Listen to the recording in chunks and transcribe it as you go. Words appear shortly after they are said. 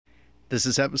This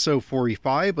is episode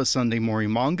 45 of Sunday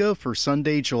Morning Manga for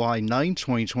Sunday, July 9,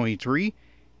 2023. It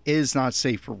is not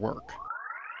safe for work.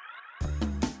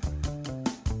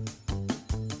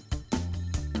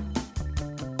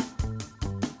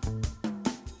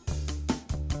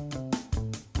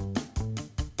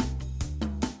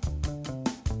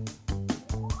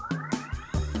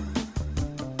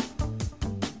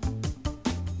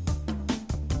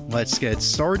 Let's get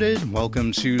started.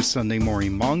 Welcome to Sunday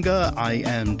Morning Manga. I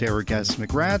am Derek S.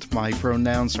 McGrath. My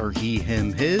pronouns are he,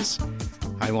 him, his.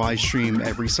 I live stream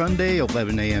every Sunday,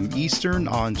 11 a.m. Eastern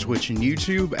on Twitch and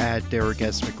YouTube at Derek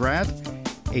S. McGrath.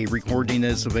 A recording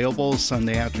is available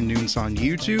Sunday afternoons on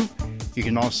YouTube. You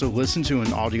can also listen to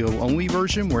an audio-only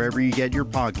version wherever you get your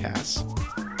podcasts.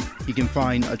 You can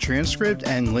find a transcript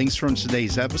and links from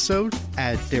today's episode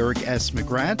at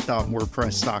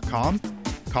dereksmcgrath.wordpress.com.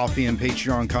 Coffee and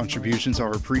Patreon contributions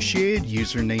are appreciated.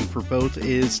 Username for both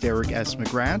is Derek S.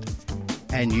 McGrath.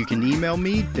 And you can email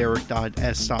me,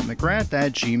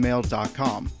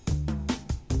 derek.s.mcgrath@gmail.com.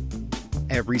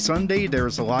 Every Sunday,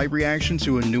 there's a live reaction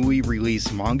to a newly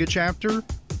released manga chapter,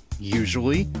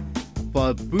 usually.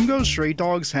 But Bungo Stray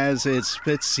Dogs has its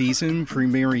 5th season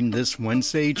premiering this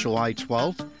Wednesday, July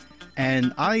 12th.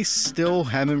 And I still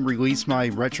haven't released my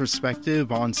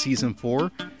retrospective on Season 4.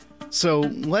 So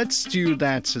let's do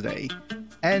that today.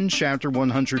 And chapter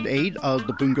 108 of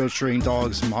the Bungo Stray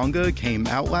Dogs manga came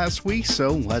out last week,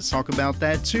 so let's talk about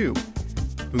that too.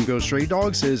 Bungo Stray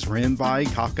Dogs is written by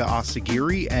Kaka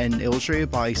Asagiri and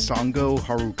illustrated by Sango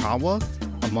Harukawa,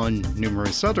 among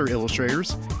numerous other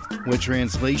illustrators, with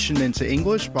translation into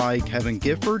English by Kevin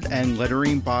Gifford and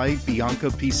lettering by Bianca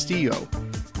Pistillo.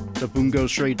 The Bungo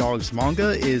Stray Dogs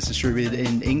manga is distributed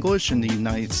in English in the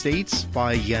United States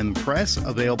by Yen Press,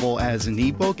 available as an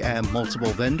ebook at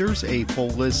multiple vendors. A full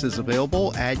list is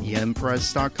available at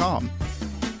yenpress.com.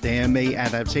 The anime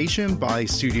adaptation by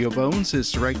Studio Bones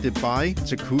is directed by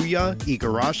Takuya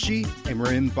Igarashi and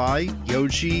written by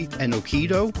Yoji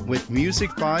Enokido, with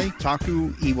music by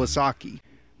Taku Iwasaki.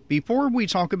 Before we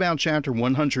talk about chapter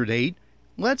 108,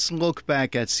 let's look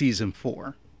back at season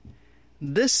 4.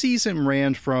 This season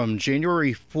ran from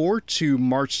January 4 to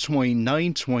March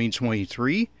 29,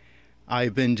 2023.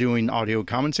 I've been doing audio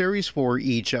commentaries for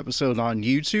each episode on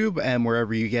YouTube and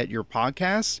wherever you get your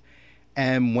podcasts.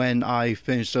 And when I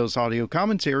finished those audio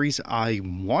commentaries, I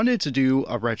wanted to do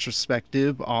a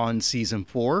retrospective on Season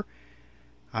 4.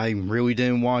 I really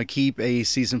didn't want to keep a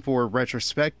Season 4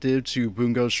 retrospective to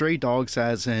Bungo Stray Dogs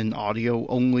as an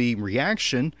audio-only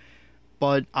reaction,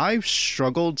 but I've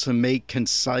struggled to make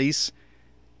concise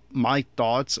my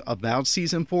thoughts about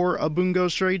Season 4 of Bungo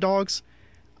Stray Dogs.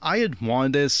 I had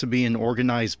wanted this to be an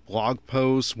organized blog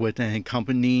post with an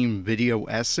accompanying video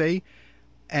essay,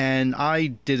 and I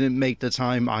didn't make the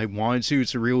time I wanted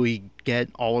to really get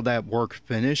all of that work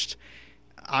finished.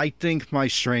 I think my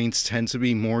strengths tend to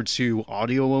be more to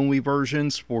audio-only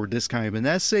versions for this kind of an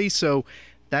essay, so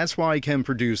that's what I can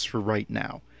produce for right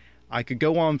now. I could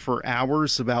go on for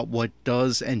hours about what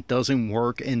does and doesn't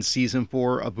work in Season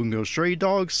 4 of Bungo Stray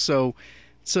Dogs, so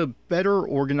to better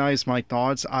organize my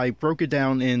thoughts, I broke it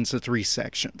down into 3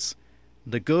 sections: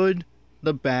 the good,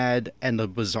 the bad, and the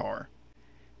bizarre.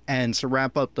 And to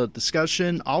wrap up the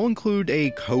discussion, I'll include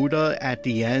a coda at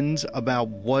the end about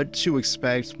what to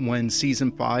expect when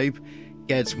Season 5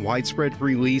 gets widespread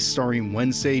release starting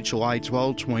Wednesday, July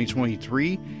 12,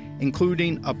 2023,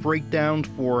 including a breakdown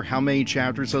for how many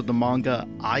chapters of the manga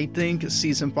I think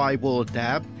Season 5 will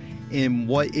adapt in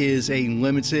what is a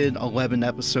limited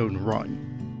 11-episode run.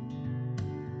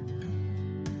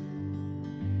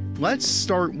 Let's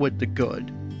start with the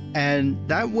good, and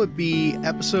that would be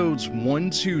episodes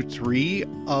 1, 2, 3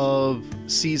 of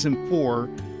Season 4,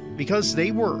 because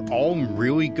they were all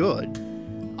really good.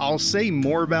 I'll say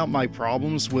more about my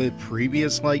problems with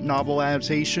previous light novel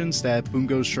adaptations that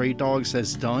Bungo Stray Dogs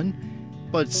has done,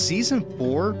 but Season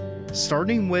 4,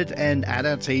 starting with an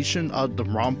adaptation of the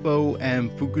Rampo and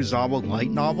Fukuzawa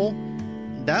light novel,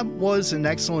 that was an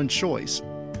excellent choice.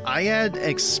 I had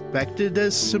expected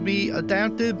this to be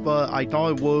adapted, but I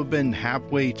thought it would have been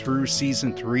halfway through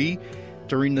Season 3,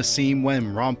 during the scene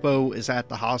when Rampo is at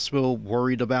the hospital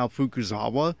worried about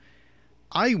Fukuzawa.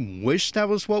 I wish that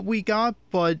was what we got,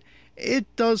 but it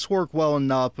does work well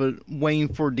enough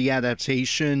waiting for the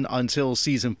adaptation until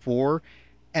Season 4,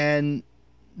 and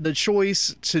the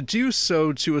choice to do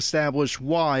so to establish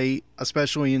why,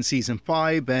 especially in Season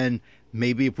 5, and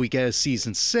maybe if we get a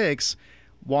Season 6,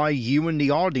 why you and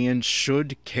the audience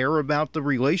should care about the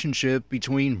relationship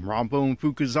between Rampo and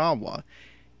Fukuzawa.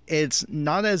 It's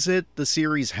not as if the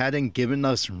series hadn't given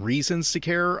us reasons to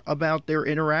care about their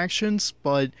interactions,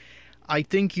 but I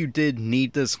think you did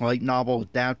need this light novel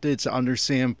adapted to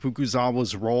understand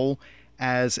Fukuzawa's role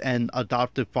as an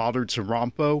adoptive father to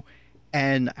Rampo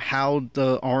and how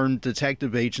the armed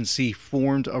detective agency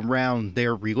formed around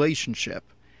their relationship.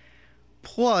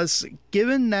 Plus,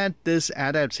 given that this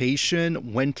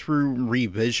adaptation went through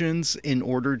revisions in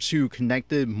order to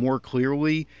connect it more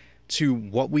clearly to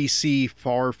what we see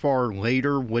far, far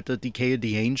later with the Decay of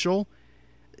the Angel,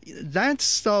 that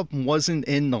stuff wasn't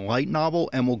in the light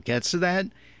novel, and we'll get to that,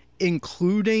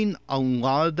 including a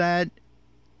lot of that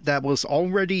was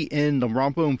already in the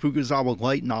Rampo and Fukuzawa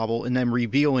light novel, and then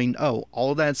revealing, oh,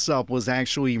 all that stuff was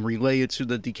actually related to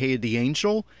the Decay of the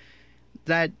Angel.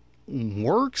 That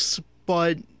works,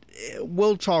 but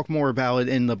we'll talk more about it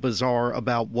in the Bazaar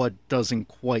about what doesn't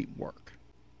quite work.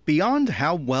 Beyond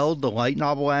how well the light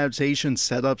novel adaptation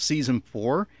set up Season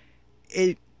 4,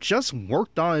 it just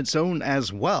worked on its own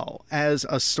as well. As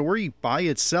a story by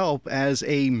itself, as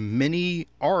a mini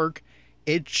arc,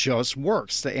 it just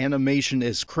works. The animation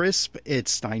is crisp,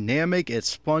 it's dynamic,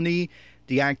 it's funny,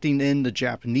 the acting in the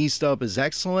Japanese dub is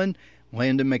excellent,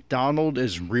 Landon McDonald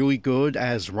is really good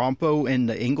as Rampo in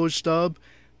the English dub,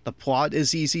 the plot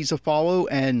is easy to follow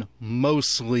and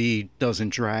mostly doesn't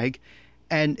drag,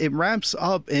 and it wraps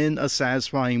up in a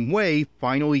satisfying way,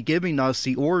 finally giving us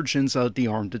the origins of the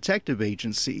Armed Detective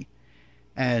Agency.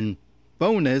 And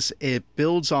bonus, it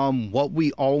builds on what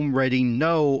we already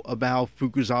know about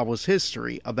Fukuzawa's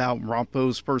history, about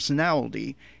Rampo's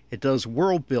personality. It does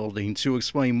world building to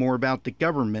explain more about the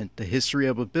government, the history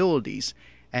of abilities,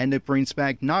 and it brings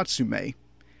back Natsume.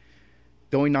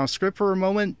 Going off script for a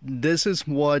moment, this is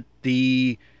what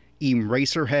the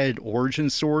Eraserhead origin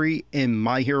story in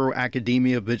My Hero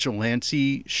Academia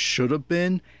Vigilante should have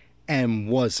been and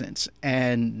wasn't.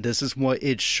 And this is what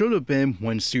it should have been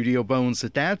when Studio Bones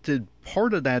adapted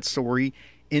part of that story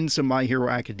into My Hero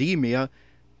Academia,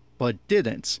 but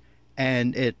didn't.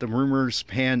 And if the rumors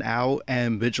pan out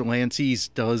and Vigilantes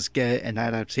does get an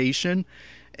adaptation,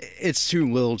 it's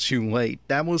too little too late.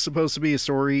 That was supposed to be a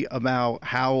story about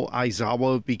how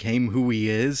Aizawa became who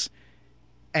he is,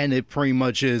 and it pretty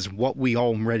much is what we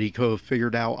already could have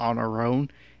figured out on our own,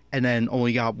 and then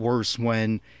only got worse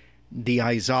when the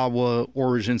Aizawa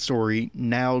origin story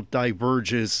now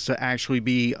diverges to actually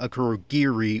be a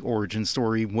Kurogiri origin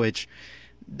story, which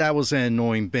that was an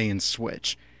annoying bait and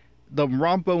switch. The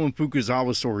Rampo and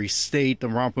Fukuzawa story stayed the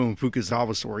Rampo and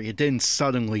Fukuzawa story. It didn't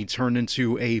suddenly turn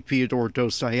into a Fyodor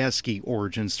Dostoevsky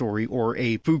origin story or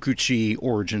a Fukuchi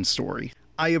origin story.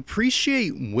 I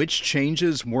appreciate which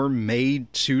changes were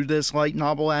made to this light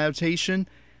novel adaptation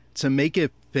to make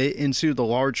it fit into the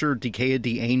larger Decay of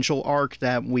the Angel arc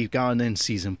that we've gotten in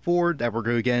Season 4, that we're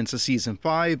going to get into Season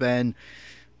 5, and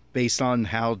based on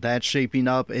how that's shaping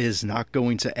up, is not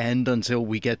going to end until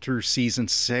we get through Season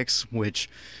 6, which,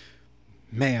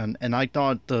 man, and I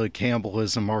thought the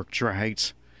cannibalism arc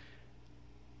dragged.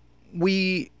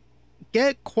 We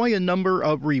get quite a number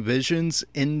of revisions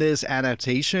in this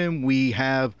adaptation. We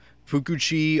have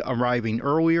Fukuchi arriving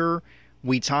earlier.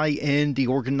 We tie in the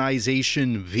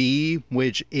Organization V,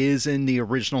 which is in the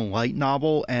original light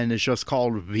novel and is just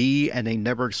called V, and they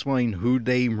never explain who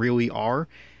they really are.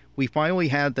 We finally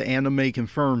had the anime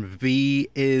confirm V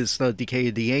is the Decay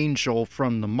of the Angel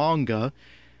from the manga.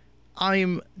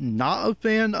 I'm not a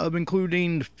fan of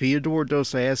including Fyodor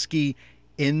Dostoevsky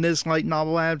in this light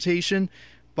novel adaptation,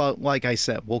 but like I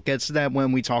said, we'll get to that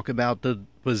when we talk about the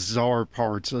bizarre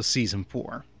parts of Season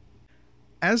 4.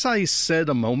 As I said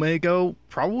a moment ago,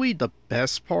 probably the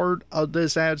best part of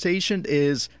this adaptation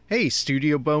is, hey,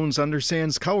 Studio Bones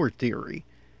understands color theory.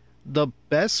 The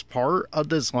best part of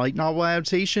this light novel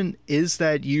adaptation is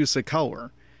that use of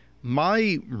color.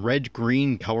 My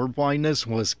red-green color blindness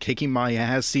was kicking my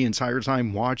ass the entire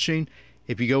time watching.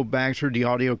 If you go back through the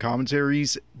audio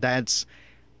commentaries, that's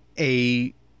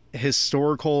a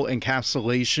historical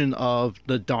encapsulation of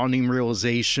the dawning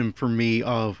realization for me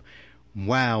of,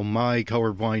 wow, my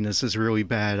color blindness is really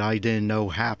bad. I didn't know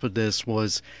half of this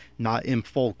was not in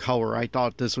full color. I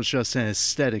thought this was just an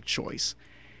aesthetic choice.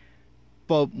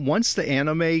 But once the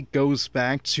anime goes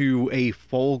back to a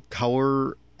full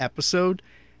color episode,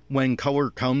 when color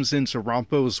comes into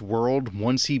Rampo's world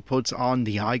once he puts on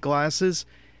the eyeglasses,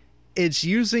 it's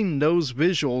using those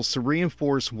visuals to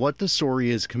reinforce what the story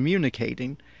is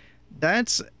communicating.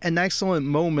 That's an excellent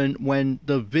moment when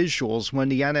the visuals, when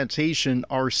the adaptation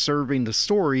are serving the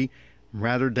story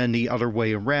rather than the other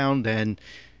way around. And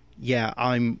yeah,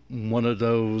 I'm one of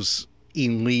those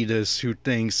elitists who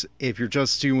thinks if you're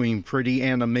just doing pretty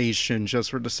animation just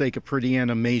for the sake of pretty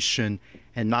animation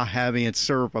and not having it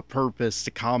serve a purpose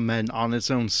to comment on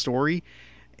its own story,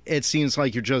 it seems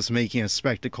like you're just making a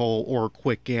spectacle or a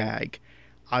quick gag.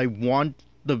 I want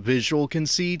the visual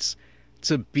conceits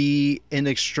to be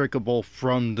inextricable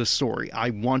from the story.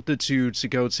 I want the two to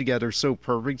go together so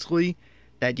perfectly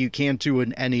that you can't do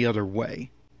it any other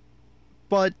way.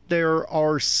 But there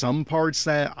are some parts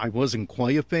that I wasn't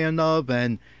quite a fan of,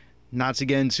 and not to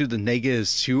get into the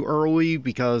negatives too early,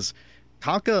 because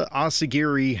Taka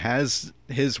Asagiri has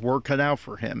his work cut out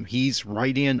for him. He's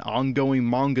writing an ongoing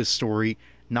manga story,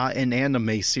 not an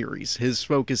anime series. His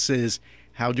focus is,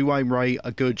 how do I write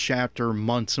a good chapter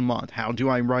month to month? How do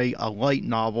I write a light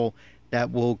novel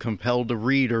that will compel the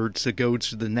reader to go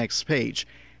to the next page?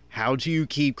 How do you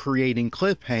keep creating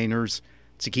cliffhangers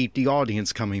to keep the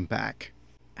audience coming back?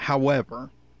 However,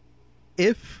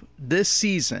 if this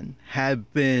season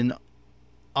had been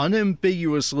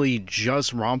unambiguously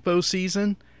just Rampo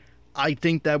season, I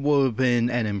think that would have been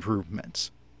an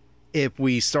improvement. If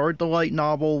we start the light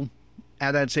novel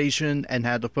adaptation and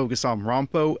had to focus on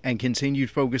Rampo and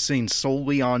continued focusing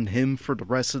solely on him for the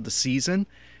rest of the season,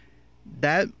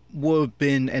 that would have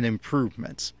been an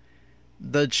improvement.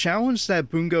 The challenge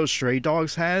that Bungo Stray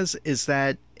Dogs has is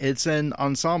that it's an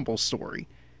ensemble story,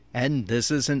 and this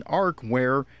is an arc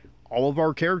where all of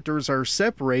our characters are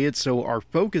separated, so our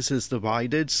focus is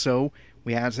divided, so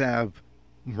we have to have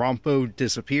Rampo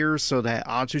disappear so that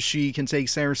Atsushi can take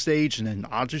center stage, and then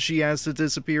Atsushi has to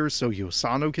disappear so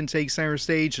Yosano can take center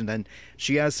stage, and then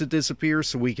she has to disappear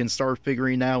so we can start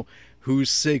figuring out who's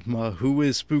Sigma, who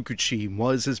is Fukuchi,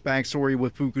 what is his backstory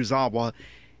with Fukuzawa.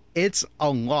 It's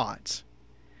a lot.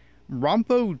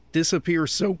 Rampo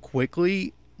disappears so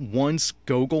quickly once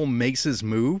Gogol makes his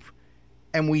move,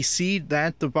 and we see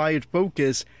that divided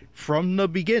focus from the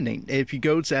beginning. If you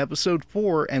go to episode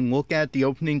 4 and look at the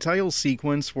opening title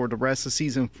sequence for the rest of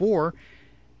season 4,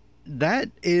 that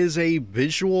is a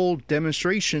visual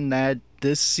demonstration that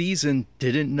this season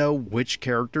didn't know which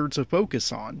character to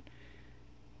focus on.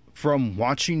 From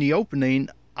watching the opening,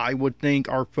 I would think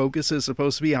our focus is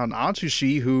supposed to be on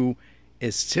Atsushi, who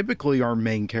is typically our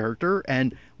main character,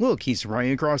 and look, he's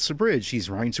running across the bridge, he's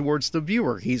running towards the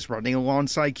viewer, he's running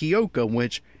alongside Kyoka,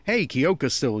 which, hey, Kyoka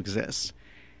still exists.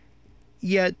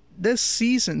 Yet, this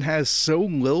season has so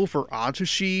little for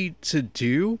Atsushi to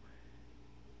do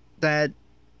that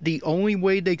the only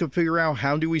way they could figure out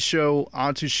how do we show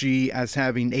Atsushi as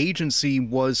having agency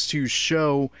was to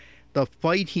show the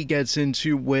fight he gets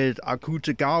into with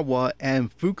Akutagawa and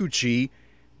Fukuchi,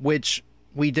 which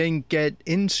we didn't get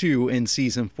into in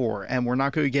season 4, and we're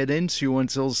not going to get into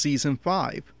until season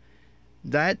 5.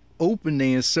 That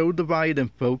opening is so divided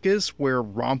and focused, where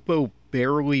Rampo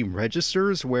barely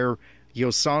registers, where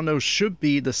Yosano should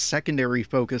be the secondary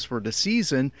focus for the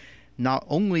season, not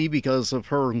only because of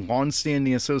her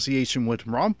long-standing association with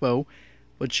Rampo,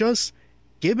 but just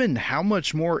given how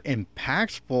much more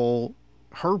impactful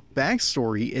her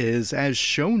backstory is as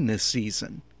shown this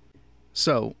season.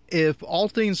 So, if all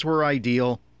things were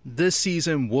ideal, this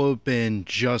season would have been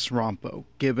just Rampo,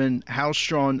 given how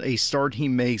strong a start he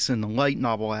makes in the light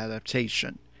novel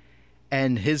adaptation.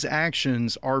 And his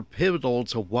actions are pivotal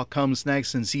to what comes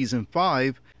next in season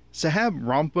 5, to have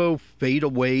Rampo fade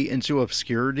away into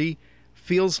obscurity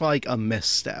feels like a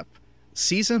misstep.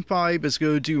 Season 5 is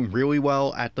going to do really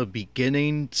well at the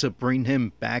beginning to bring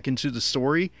him back into the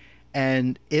story,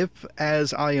 and if,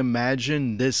 as I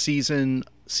imagine, this season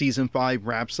 5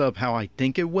 wraps up how I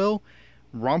think it will,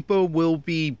 Rampo will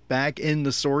be back in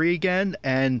the story again,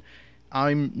 and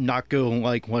I'm not going to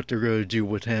like what they're going to do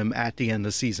with him at the end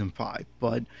of season 5,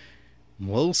 but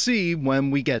we'll see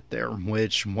when we get there,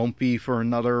 which won't be for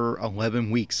another 11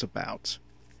 weeks about.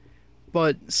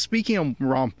 But speaking of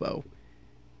Rampo,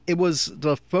 it was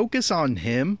the focus on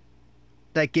him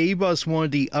that gave us one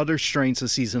of the other strengths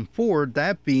of season 4,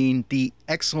 that being the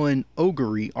excellent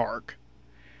Oguri arc.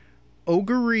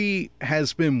 Oguri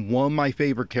has been one of my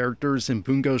favorite characters in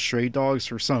Bungo Stray Dogs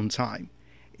for some time.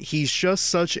 He's just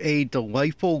such a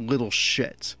delightful little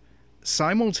shit.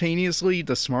 Simultaneously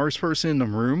the smartest person in the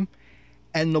room,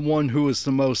 and the one who is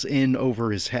the most in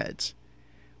over his head.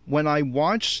 When I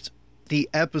watched the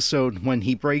episode when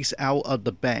he breaks out of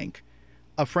the bank,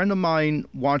 a friend of mine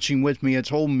watching with me had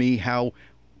told me how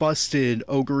busted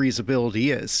Oguri's ability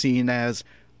is, seeing as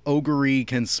Oguri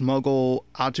can smuggle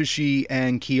Atsushi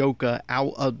and Kyoka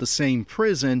out of the same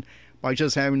prison by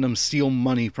just having them steal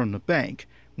money from the bank,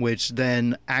 which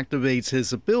then activates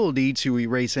his ability to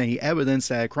erase any evidence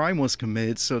that a crime was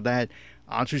committed, so that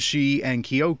Atsushi and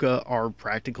Kyoka are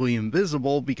practically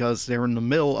invisible because they're in the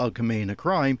middle of committing a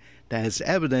crime that has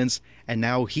evidence, and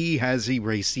now he has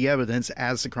erased the evidence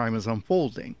as the crime is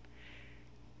unfolding.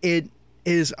 It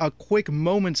is a quick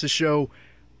moment to show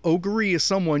Oguri is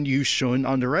someone you shouldn't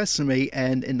underestimate,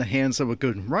 and in the hands of a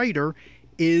good writer,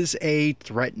 is a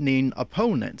threatening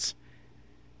opponent.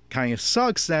 Kind of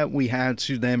sucks that we had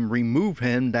to then remove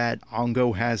him, that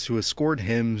Ongo has to escort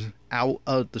him out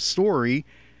of the story.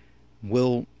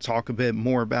 We'll talk a bit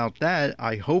more about that.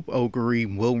 I hope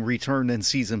Oguri will return in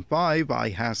Season 5. I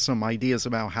have some ideas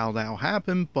about how that'll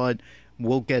happen, but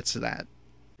we'll get to that.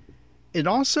 It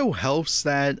also helps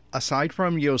that, aside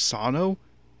from Yosano,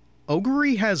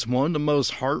 Oguri has one of the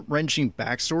most heart-wrenching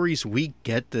backstories we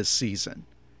get this season.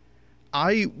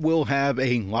 I will have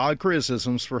a lot of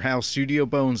criticisms for how Studio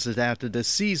Bones adapted this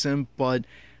season, but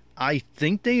I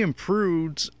think they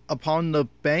improved upon the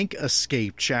bank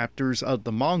escape chapters of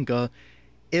the manga,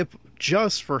 if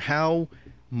just for how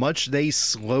much they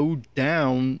slowed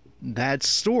down that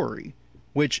story,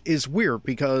 which is weird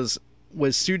because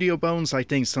with Studio Bones, I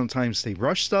think sometimes they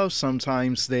rush stuff,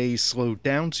 sometimes they slow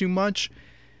down too much.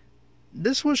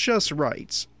 This was just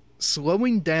right.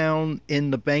 Slowing down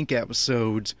in the bank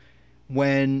episodes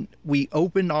when we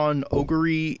open on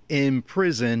Oguri in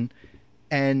prison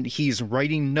and he's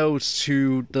writing notes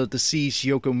to the deceased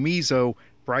Yokomizo,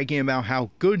 bragging about how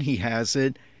good he has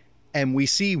it, and we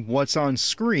see what's on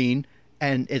screen,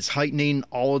 and it's heightening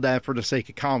all of that for the sake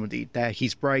of comedy, that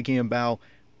he's bragging about,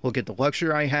 look at the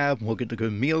luxury I have, look at the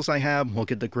good meals I have,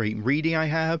 look at the great reading I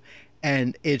have,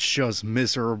 and it's just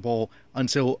miserable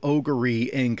until Oguri,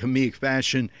 in comedic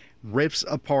fashion, rips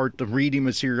apart the reading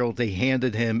material they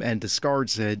handed him and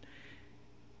discards it.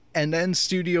 And then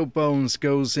Studio Bones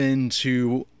goes in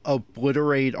to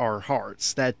obliterate our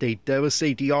hearts, that they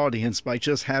devastate the audience by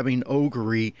just having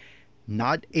Oguri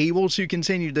not able to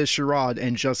continue this charade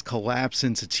and just collapse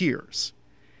into tears.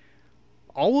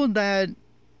 All of that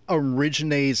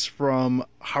originates from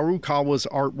Harukawa's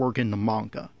artwork in the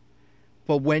manga.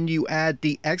 But when you add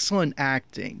the excellent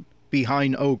acting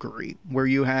behind Oguri, where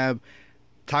you have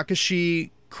Takashi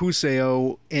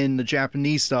Kuseo in the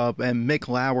Japanese dub and Mick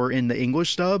Lauer in the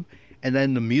English dub, and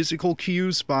then the musical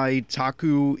cues by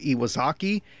Taku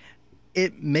Iwasaki,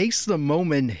 it makes the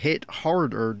moment hit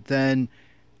harder than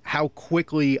how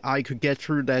quickly I could get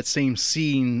through that same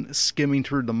scene skimming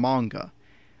through the manga.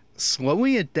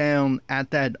 Slowing it down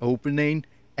at that opening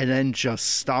and then just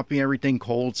stopping everything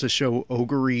cold to show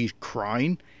Oguri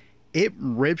crying, it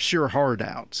rips your heart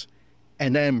out.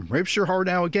 And then rips your heart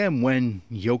out again when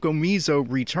Yokomizo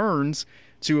returns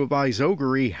to advise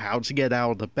Oguri how to get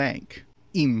out of the bank.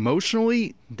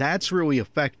 Emotionally, that's really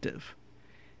effective.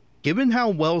 Given how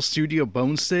well Studio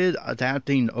Bones did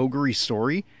adapting Oguri's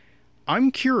story,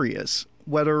 I'm curious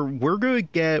whether we're going to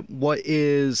get what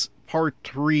is part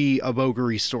 3 of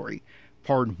Oguri's story.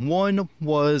 Part 1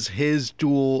 was his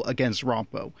duel against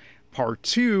Rampo. Part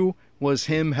 2 was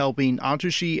him helping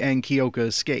Atsushi and Kyoka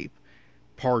escape.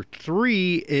 Part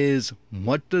 3 is,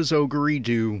 what does Oguri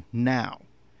do now?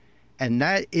 And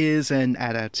that is an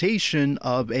adaptation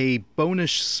of a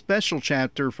bonus special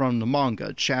chapter from the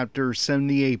manga, chapter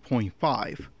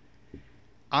 78.5.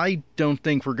 I don't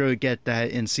think we're going to get that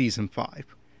in Season 5.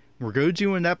 We're going to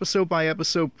do an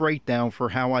episode-by-episode breakdown for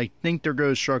how I think they're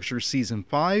going to structure Season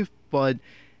 5, but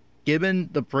given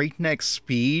the breakneck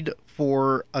speed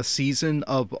for a season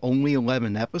of only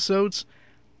 11 episodes,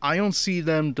 I don't see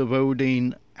them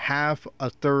devoting half,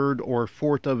 a third, or a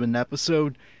fourth of an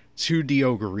episode to the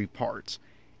Oguri parts.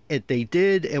 If they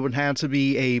did, it would have to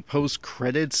be a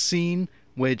post-credits scene,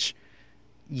 which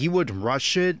you would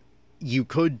rush it. You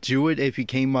could do it if you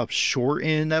came up short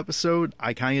in an episode.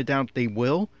 I kind of doubt they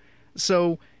will.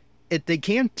 So, if they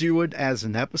can't do it as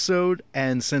an episode,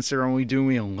 and since they're only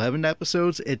doing 11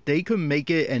 episodes, if they could make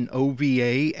it an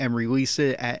OVA and release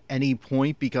it at any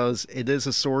point, because it is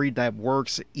a story that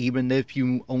works even if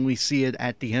you only see it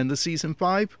at the end of Season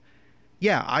 5,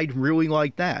 yeah, I'd really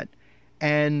like that.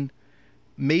 And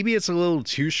maybe it's a little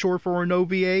too short for an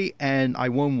OVA, and I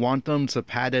wouldn't want them to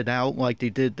pad it out like they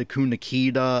did the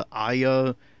Kunakita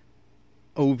Aya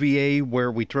OVA,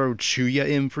 where we throw Chuya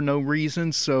in for no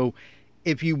reason. So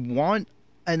if you want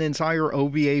an entire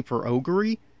OVA for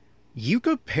Oguri, you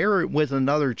could pair it with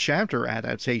another chapter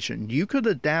adaptation. You could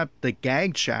adapt the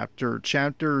gag chapter,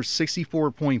 chapter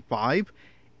 64.5,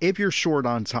 if you're short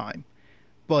on time.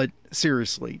 But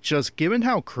seriously, just given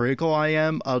how critical I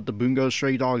am of the Bungo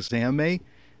Stray Dogs anime,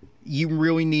 you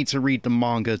really need to read the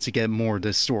manga to get more of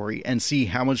this story and see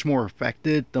how much more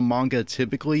effective the manga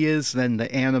typically is than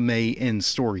the anime in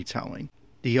storytelling.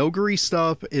 The Oguri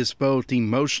stuff is both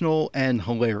emotional and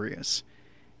hilarious.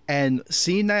 And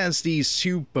seeing that as these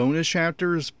 2 bonus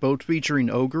chapters, both featuring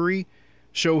Oguri,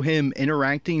 show him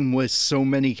interacting with so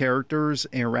many characters,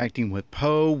 interacting with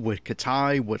Poe, with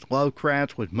Katai, with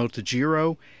Lovecraft, with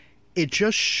Motojiro, it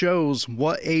just shows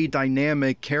what a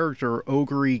dynamic character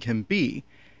Ogre can be.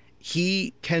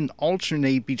 He can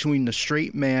alternate between the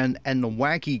straight man and the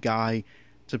wacky guy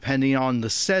depending on the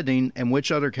setting and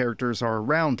which other characters are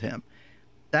around him.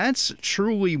 That's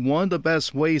truly one of the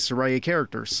best ways to write a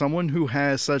character. Someone who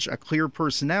has such a clear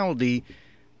personality,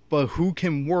 but who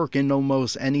can work in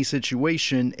almost any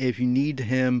situation if you need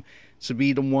him to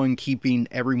be the one keeping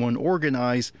everyone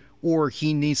organized, or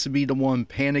he needs to be the one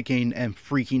panicking and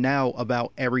freaking out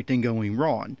about everything going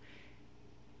wrong.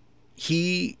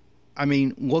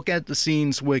 Look at the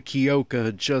scenes with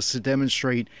Kyoka just to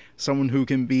demonstrate someone who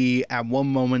can be at one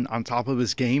moment on top of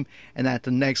his game and at the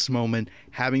next moment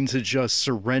having to just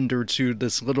surrender to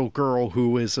this little girl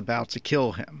who is about to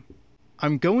kill him.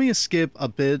 I'm going to skip a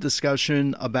bit of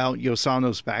discussion about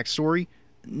Yosano's backstory,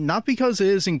 not because it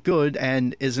isn't good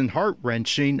and isn't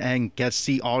heart-wrenching and gets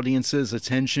the audience's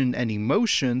attention and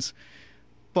emotions,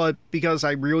 but because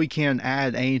I really can't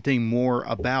add anything more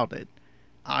about it.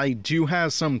 I do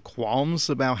have some qualms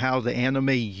about how the anime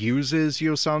uses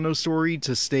Yosano's story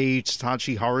to stage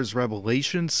Tachihara's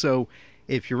revelation, so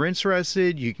if you're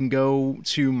interested, you can go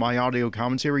to my audio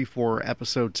commentary for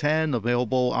episode 10,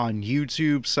 available on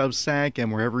YouTube, Substack,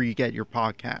 and wherever you get your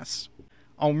podcasts.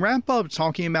 I'll wrap up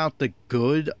talking about the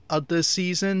good of this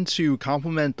season to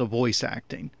complement the voice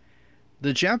acting.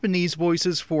 The Japanese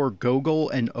voices for Gogol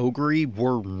and Ogre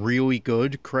were really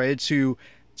good, credit to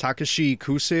Takashi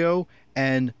Kuseo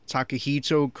and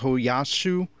Takahito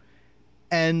Koyasu,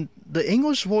 and the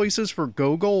English voices for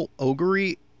Gogol,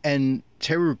 Ogre, and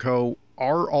Teruko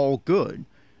are all good.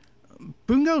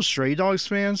 Bungo Stray Dogs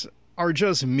fans are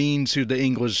just mean to the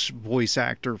English voice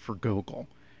actor for Gogol.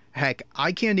 Heck,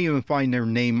 I can't even find their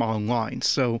name online,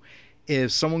 so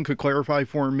if someone could clarify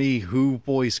for me who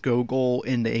voiced Gogol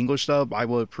in the English dub, I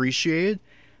would appreciate it.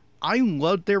 I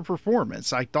loved their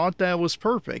performance. I thought that was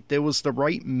perfect. It was the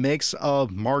right mix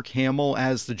of Mark Hamill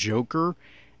as the Joker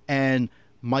and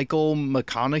Michael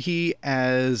McConaughey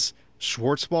as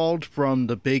Schwarzwald from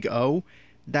The Big O.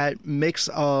 That mix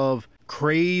of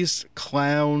crazed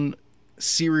clown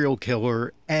serial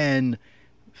killer and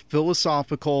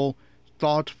philosophical,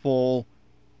 thoughtful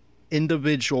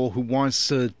individual who wants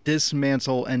to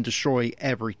dismantle and destroy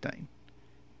everything.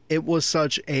 It was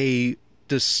such a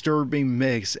disturbing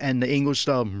mix, and the English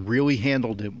dub really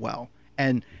handled it well.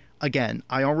 And again,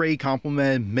 I already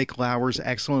complimented Mick Lauer's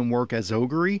excellent work as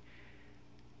Ogre,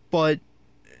 but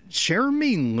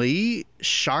Jeremy Lee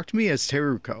shocked me as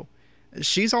Teruko.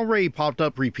 She's already popped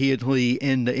up repeatedly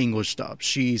in the English dub.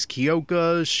 She's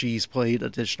Kyoka, she's played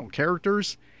additional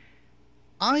characters.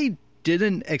 I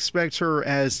didn't expect her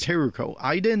as Teruko.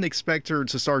 I didn't expect her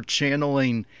to start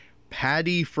channeling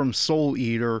Patty from Soul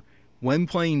Eater when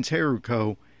playing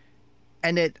Teruko,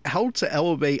 and it helped to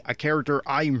elevate a character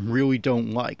I really don't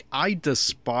like. I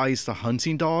despise the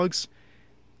hunting dogs.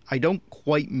 I don't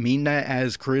quite mean that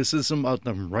as criticism of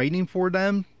them writing for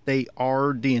them. They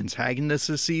are the antagonists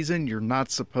this season. You're not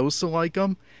supposed to like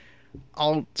them.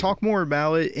 I'll talk more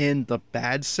about it in the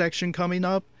bad section coming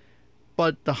up,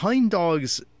 but the hunting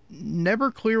dogs never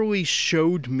clearly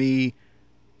showed me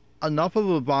enough of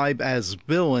a vibe as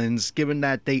villains, given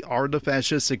that they are the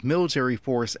fascistic military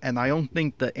force, and I don't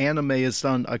think the anime has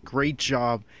done a great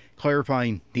job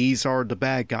clarifying these are the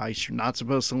bad guys, you're not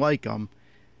supposed to like them.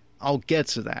 I'll get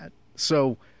to that.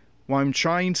 So, what I'm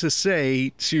trying to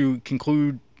say to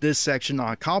conclude this section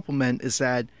on a compliment is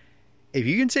that if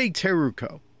you can take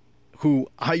Teruko, who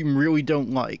I really don't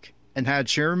like, and had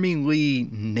Jeremy Lee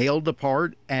nailed the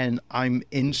part and I'm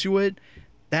into it,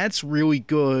 that's really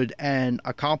good and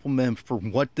a compliment for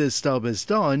what this dub has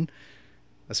done,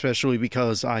 especially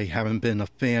because I haven't been a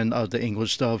fan of the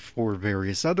English dub for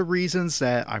various other reasons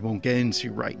that I won't get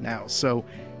into right now. So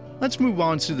let's move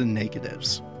on to the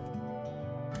negatives.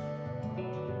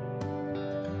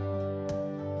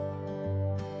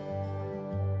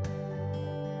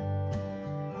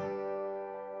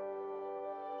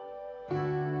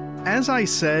 As I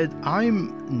said,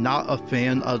 I'm not a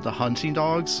fan of the hunting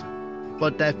dogs,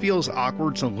 but that feels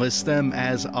awkward to list them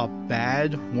as a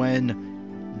bad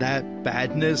when that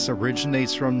badness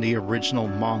originates from the original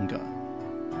manga.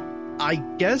 I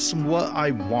guess what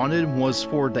I wanted was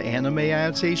for the anime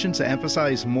adaptation to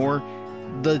emphasize more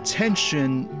the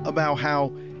tension about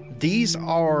how these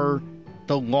are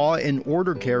the law and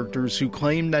order characters who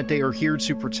claim that they are here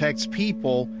to protect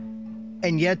people,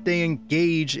 and yet they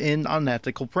engage in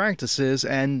unethical practices,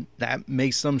 and that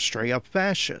makes them straight up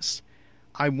fascists.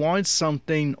 I wanted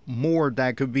something more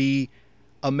that could be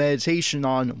a meditation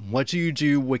on what do you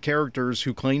do with characters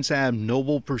who claim to have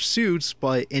noble pursuits,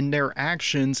 but in their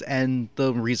actions and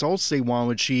the results they want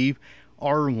to achieve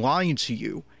are lying to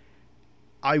you.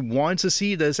 I want to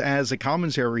see this as a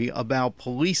commentary about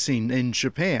policing in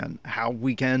Japan, how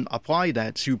we can apply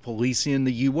that to policing in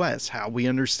the US, how we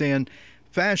understand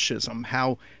fascism,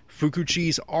 how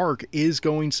Fukuchi's arc is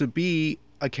going to be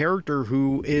a character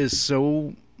who is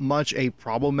so much a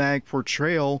problematic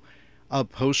portrayal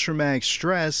of post-traumatic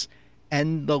stress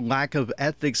and the lack of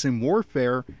ethics in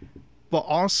warfare, but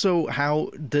also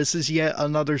how this is yet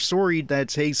another story that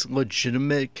takes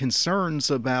legitimate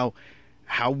concerns about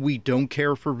how we don't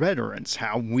care for veterans,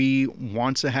 how we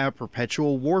want to have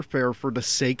perpetual warfare for the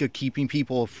sake of keeping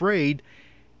people afraid,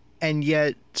 and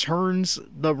yet turns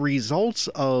the results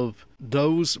of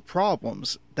those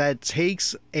problems that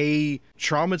takes a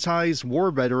traumatized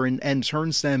war veteran and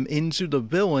turns them into the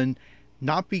villain,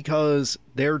 not because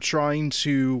they're trying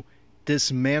to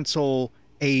dismantle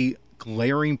a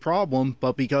glaring problem,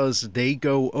 but because they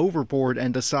go overboard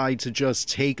and decide to just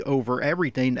take over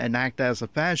everything and act as a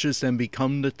fascist and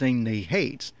become the thing they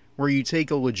hate. Where you take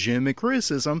a legitimate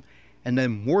criticism and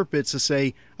then warp it to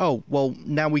say, oh, well,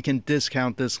 now we can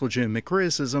discount this legitimate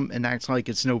criticism and act like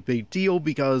it's no big deal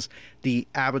because the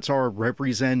avatar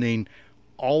representing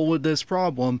all of this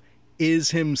problem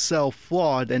is himself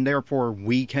flawed and therefore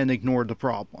we can ignore the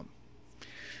problem.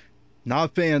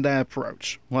 Not a fan of that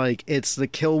approach. Like, it's the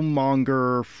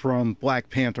Killmonger from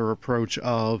Black Panther approach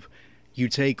of you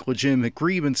take legitimate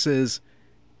grievances,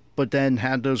 but then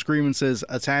have those grievances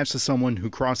attached to someone who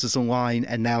crosses a line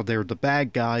and now they're the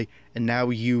bad guy, and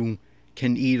now you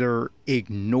can either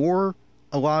ignore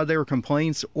a lot of their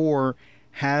complaints or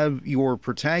have your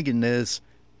protagonist,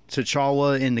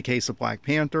 T'Challa in the case of Black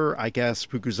Panther, I guess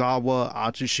Fukuzawa,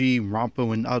 Atsushi,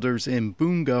 Rampo, and others in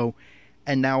Bungo,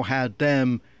 and now have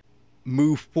them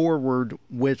move forward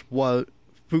with what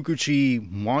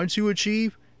Fukuchi wanted to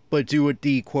achieve, but do it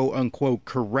the quote-unquote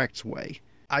correct way.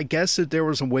 I guess if there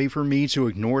was a way for me to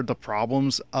ignore the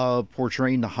problems of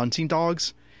portraying the hunting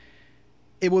dogs,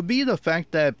 it would be the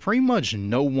fact that pretty much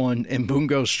no one in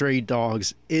Bungo Stray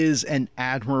Dogs is an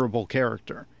admirable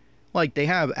character. Like, they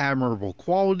have admirable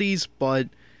qualities, but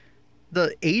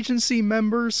the agency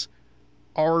members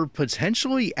are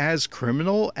potentially as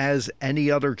criminal as any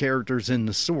other characters in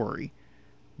the story.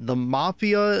 The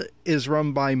Mafia is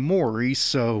run by Mori,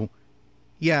 so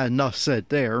yeah, enough said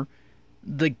there.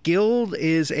 The Guild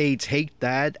is a take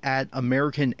that at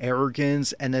American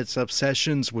arrogance and its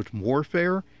obsessions with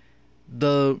warfare.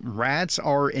 The Rats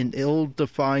are an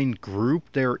ill-defined group.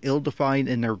 They're ill-defined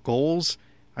in their goals.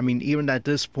 I mean, even at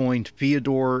this point,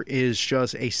 Fyodor is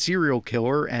just a serial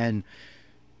killer, and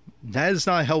that is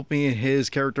not helping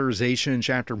his characterization in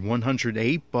chapter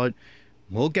 108, but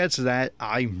we'll get to that.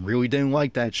 I really didn't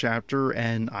like that chapter,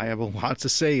 and I have a lot to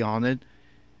say on it.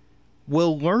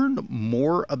 We'll learn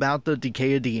more about the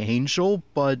Decay of the Angel,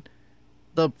 but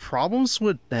the problems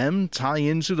with them tie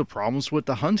into the problems with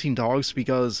the hunting dogs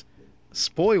because,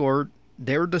 spoiler,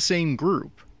 they're the same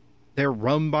group. They're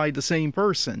run by the same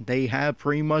person. They have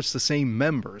pretty much the same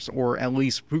members, or at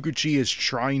least Fukuchi is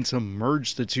trying to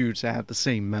merge the two to have the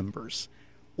same members.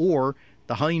 Or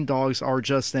the hunting dogs are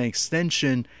just an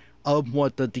extension of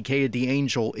what the Decay of the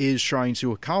Angel is trying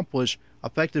to accomplish,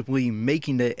 effectively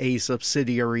making it a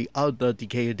subsidiary of the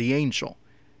Decay of the Angel.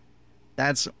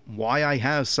 That's why I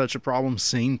have such a problem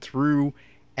seeing through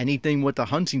anything with the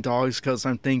hunting dogs, because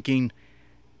I'm thinking,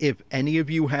 if any of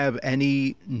you have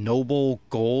any noble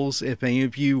goals, if any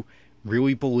of you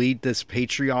really believe this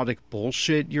patriotic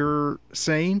bullshit you're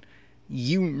saying,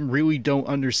 you really don't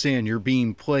understand you're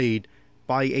being played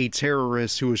by a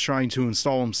terrorist who is trying to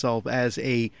install himself as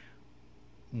a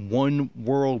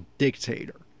one-world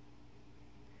dictator.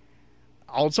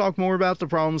 I'll talk more about the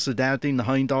problems adapting the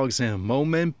hunting dogs in a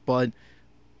moment, but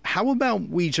how about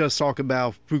we just talk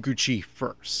about Fukuchi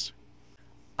first?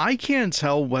 I can't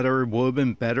tell whether it would have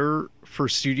been better for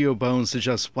Studio Bones to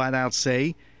just flat out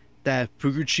say that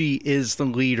Fukuchi is the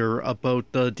leader of both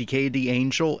the Decay of the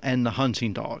Angel and the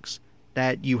hunting dogs.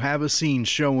 That you have a scene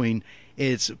showing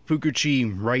it's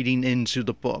Fukuchi writing into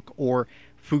the book, or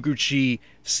Fukuchi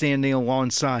standing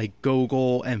alongside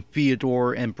Gogol and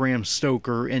Fyodor and Bram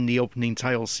Stoker in the opening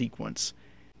title sequence.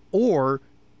 Or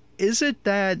is it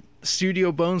that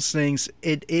Studio Bones thinks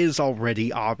it is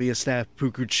already obvious that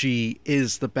Fukuchi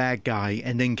is the bad guy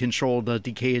and in control of the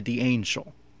Decay of the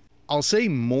Angel? I'll say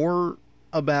more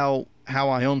about how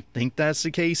I don't think that's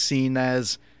the case, seeing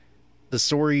as the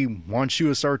story wants you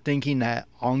to start thinking that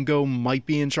Ongo might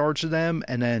be in charge of them,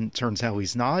 and then turns out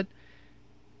he's not.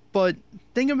 But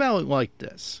think about it like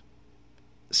this.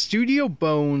 Studio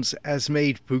Bones has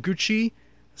made Fukuchi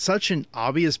such an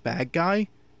obvious bad guy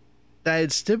that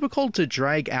it's difficult to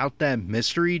drag out that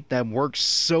mystery that works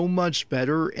so much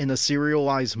better in a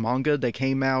serialized manga that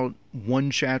came out one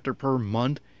chapter per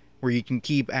month, where you can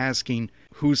keep asking,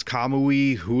 who's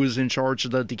Kamui, who is in charge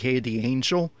of the Decay of the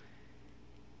Angel?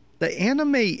 The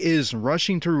anime is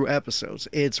rushing through episodes.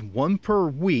 It's one per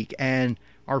week, and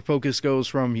our focus goes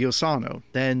from Yosano,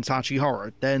 then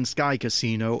Tachihara, then Sky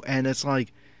Casino, and it's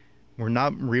like, we're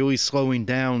not really slowing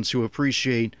down to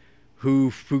appreciate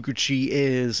who Fukuchi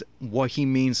is, what he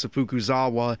means to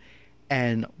Fukuzawa,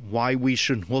 and why we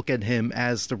should look at him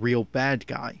as the real bad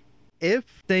guy. If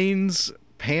things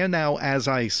pan out as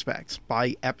I expect,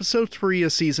 by episode 3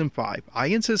 of season 5,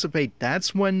 I anticipate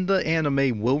that's when the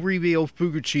anime will reveal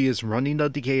Fukuchi is running the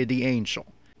Decay of the Angel.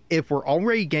 If we're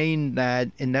already getting that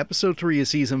in episode 3 of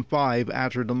season 5,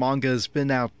 after the manga has been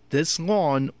out this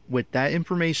long, with that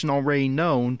information already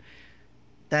known,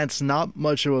 that's not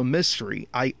much of a mystery.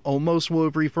 I almost would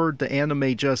have preferred the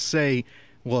anime just say,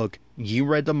 look, you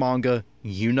read the manga,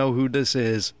 you know who this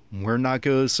is, we're not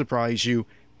going to surprise you,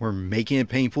 we're making it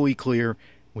painfully clear.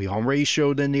 We already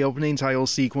showed in the opening title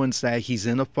sequence that he's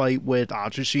in a fight with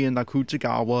Ajashi and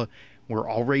Nakutagawa. We're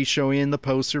already showing in the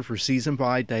poster for season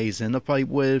 5 that he's in a fight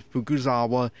with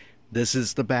Fukuzawa. This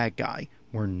is the bad guy.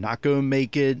 We're not going to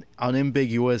make it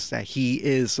unambiguous that he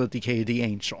is the Decay of the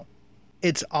Angel.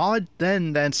 It's odd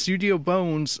then that Studio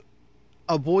Bones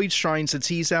avoids trying to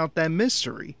tease out that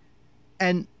mystery.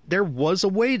 And there was a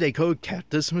way they could have kept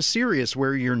this mysterious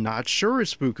where you're not sure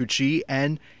it's Fukuchi,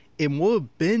 and it would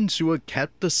have been to have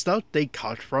kept the stuff they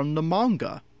cut from the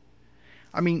manga.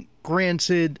 I mean,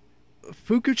 granted,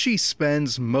 Fukuchi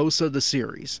spends most of the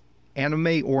series,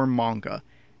 anime or manga,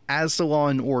 as the Law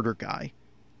and Order guy.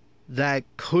 That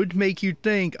could make you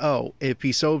think, oh, if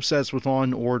he's so obsessed with Law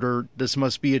and Order, this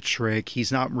must be a trick,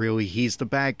 he's not really, he's the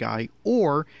bad guy.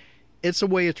 Or it's a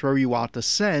way to throw you out the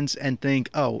sense and think,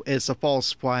 oh, it's a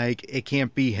false flag, it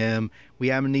can't be him, we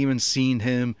haven't even seen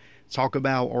him talk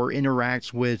about or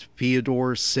interact with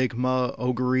Fyodor, Sigma,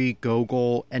 Oguri,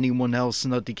 Gogol, anyone else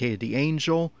in the Decay of the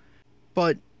Angel.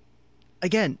 But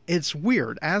again, it's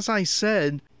weird. As I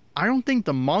said, I don't think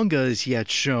the manga has yet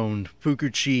shown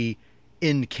Fukuchi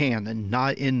in canon,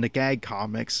 not in the gag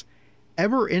comics,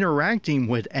 ever interacting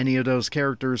with any of those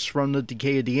characters from the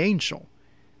Decay of the Angel.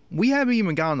 We haven't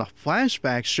even gotten a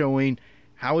flashback showing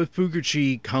how did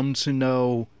Fukuchi come to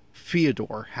know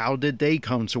Fyodor, how did they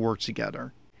come to work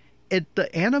together. If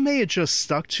the anime had just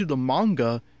stuck to the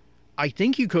manga, I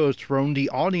think you could have thrown the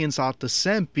audience off the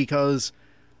scent because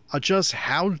of just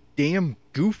how damn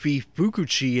goofy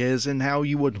Fukuchi is and how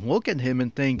you would look at him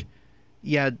and think,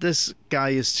 yeah, this guy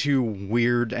is too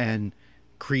weird and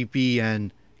creepy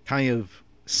and kind of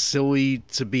silly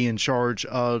to be in charge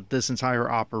of this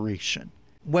entire operation.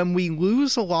 When we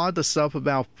lose a lot of the stuff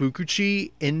about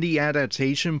Fukuchi in the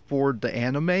adaptation for the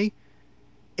anime,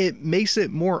 it makes it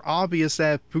more obvious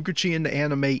that Fukuchi in the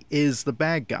anime is the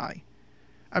bad guy.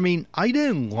 I mean, I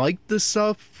didn't like the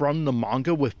stuff from the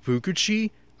manga with Fukuchi.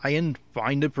 I didn't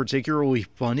find it particularly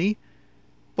funny,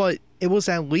 but it was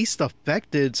at least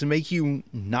effective to make you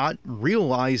not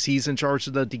realize he's in charge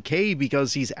of the Decay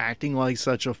because he's acting like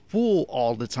such a fool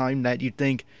all the time that you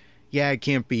think, yeah, it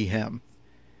can't be him.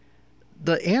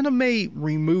 The anime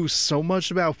removes so much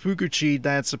about Fukuchi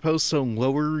that's supposed to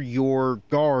lower your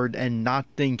guard and not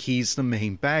think he's the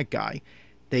main bad guy.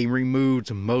 They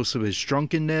removed most of his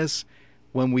drunkenness.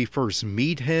 When we first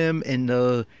meet him in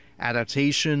the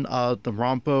adaptation of the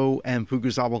Rampo and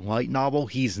Fukuzawa light novel,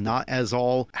 he's not as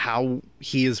all how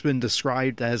he has been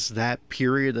described as that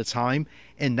period of time.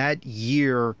 In that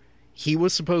year, he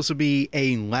was supposed to be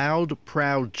a loud,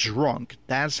 proud drunk.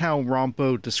 That's how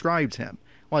Rampo described him.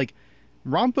 Like,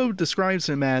 Rampo describes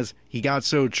him as, he got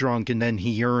so drunk and then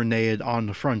he urinated on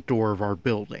the front door of our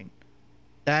building.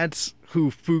 That's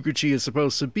who Fukuchi is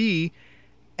supposed to be,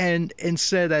 and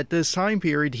instead at this time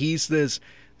period, he's this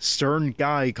stern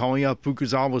guy calling up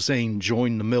Fukuzawa saying,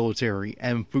 join the military,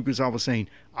 and Fukuzawa saying,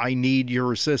 I need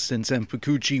your assistance, and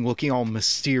Fukuchi looking all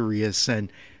mysterious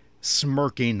and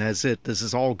smirking as if this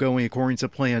is all going according to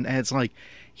plan, and it's like,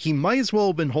 he might as well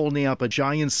have been holding up a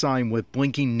giant sign with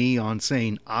blinking neon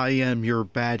saying, I am your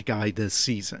bad guy this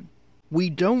season. We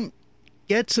don't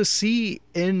get to see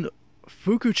in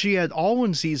Fukuchi at all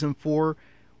in season 4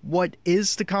 what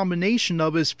is the combination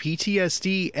of his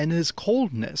PTSD and his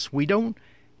coldness. We don't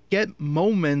get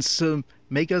moments to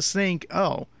make us think,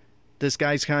 oh, this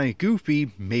guy's kind of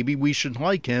goofy, maybe we should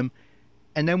like him.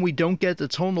 And then we don't get the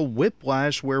tonal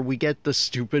whiplash where we get the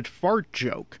stupid fart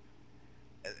joke.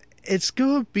 It's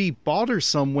going to be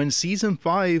bothersome when season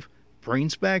 5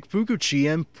 brings back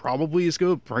Fukuchi and probably is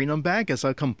going to bring him back as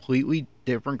a completely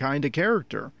different kind of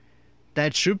character.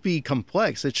 that should be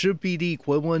complex. It should be the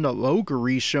equivalent of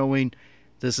Ogre showing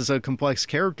this is a complex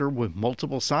character with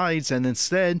multiple sides, and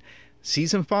instead,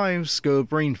 Season 5's gonna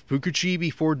bring Fukuchi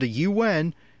before the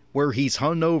UN, where he's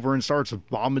hung over and starts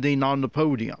vomiting on the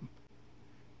podium.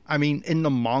 I mean, in the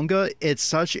manga, it's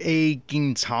such a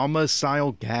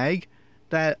Gintama-style gag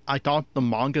that I thought the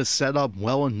manga set up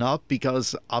well enough,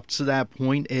 because up to that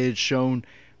point it had shown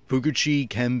Fukuchi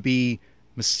can be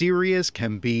mysterious,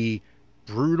 can be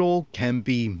brutal, can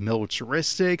be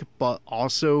militaristic, but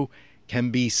also can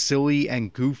be silly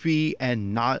and goofy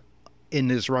and not in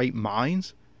his right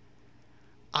mind.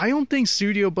 I don't think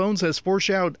Studio Bones has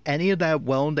foreshadowed any of that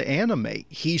well in the anime.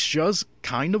 He's just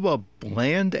kind of a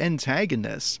bland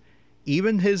antagonist.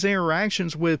 Even his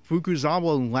interactions with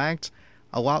Fukuzawa lacked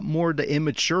a lot more of the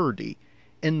immaturity.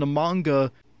 In the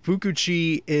manga,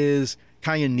 Fukuchi is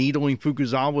kind of needling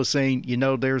Fukuzawa, saying, you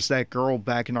know, there's that girl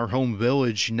back in our home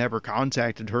village, you never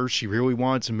contacted her, she really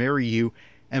wanted to marry you,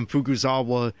 and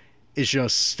Fukuzawa is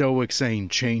just stoic, saying,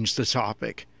 change the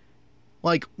topic.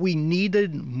 Like, we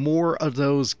needed more of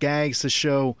those gags to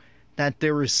show that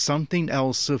there is something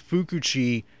else to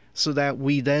Fukuchi, so that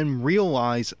we then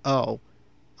realize, oh,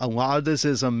 a lot of this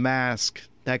is a mask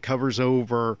that covers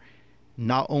over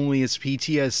not only his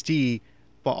PTSD,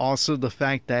 but also the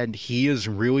fact that he is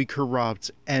really corrupt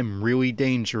and really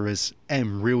dangerous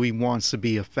and really wants to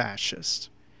be a fascist.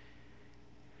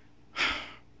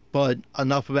 But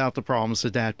enough about the problems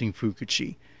adapting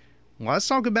Fukuchi. Let's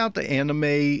talk about the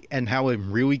anime and how it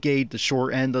really gave the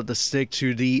short end of the stick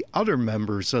to the other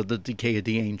members of the Decay of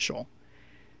the Angel.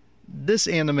 This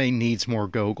anime needs more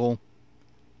Gogol.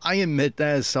 I admit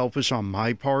that is selfish on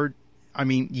my part. I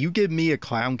mean, you give me a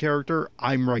clown character,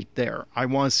 I'm right there. I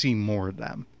want to see more of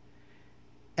them.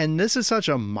 And this is such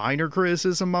a minor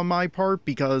criticism on my part,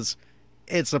 because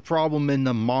it's a problem in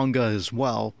the manga as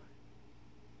well.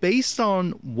 Based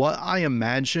on what I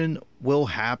imagine will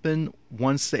happen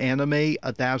once the anime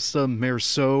adapts the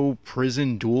Merceau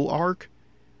prison duel arc,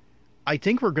 I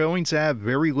think we're going to have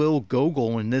very little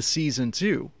Gogol in this season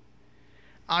too.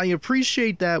 I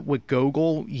appreciate that with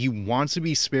Gogol, you want to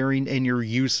be sparing in your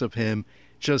use of him,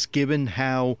 just given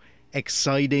how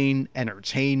exciting,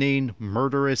 entertaining,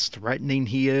 murderous, threatening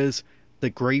he is, the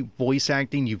great voice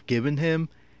acting you've given him.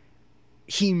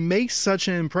 He makes such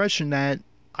an impression that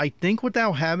I think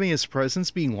without having his presence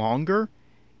be longer,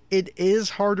 it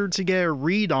is harder to get a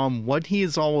read on what he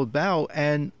is all about,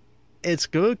 and it's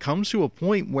going to come to a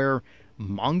point where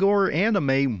manga or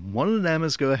anime, one of them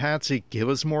is going to have to give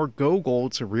us more Gogol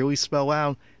to really spell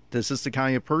out this is the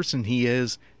kind of person he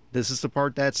is, this is the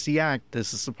part that's the act,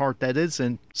 this is the part that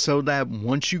isn't, so that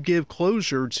once you give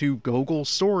closure to Gogol's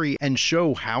story and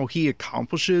show how he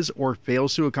accomplishes or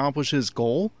fails to accomplish his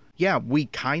goal, yeah, we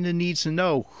kind of need to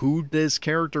know who this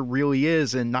character really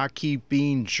is and not keep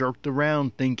being jerked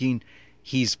around thinking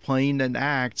he's playing an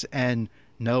act, and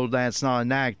no, that's not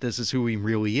an act, this is who he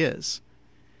really is.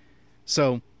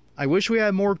 So, I wish we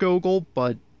had more Gogol,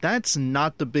 but that's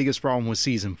not the biggest problem with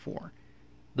Season 4.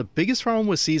 The biggest problem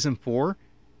with Season 4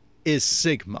 is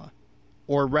Sigma,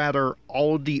 or rather,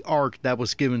 all of the arc that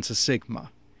was given to Sigma.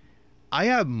 I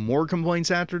have more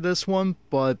complaints after this one,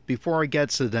 but before I get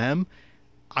to them,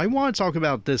 I want to talk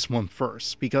about this one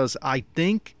first, because I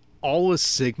think all of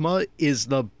Sigma is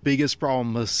the biggest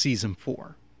problem of Season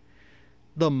 4.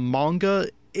 The manga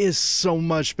is so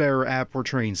much better at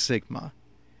portraying Sigma.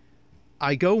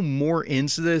 I go more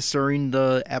into this during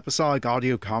the episodic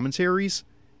audio commentaries,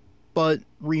 but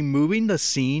removing the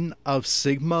scene of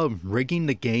Sigma rigging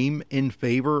the game in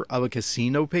favor of a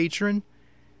casino patron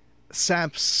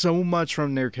saps so much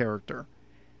from their character.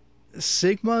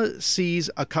 Sigma sees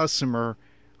a customer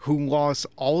who lost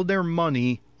all of their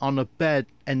money on a bet,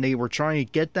 and they were trying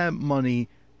to get that money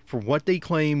for what they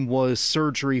claim was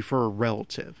surgery for a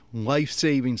relative,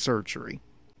 life-saving surgery.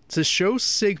 To show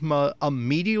Sigma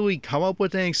immediately come up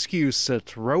with an excuse to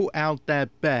throw out that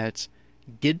bet,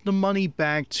 get the money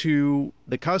back to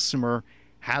the customer,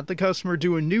 have the customer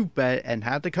do a new bet, and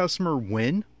have the customer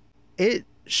win, it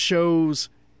shows,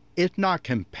 if not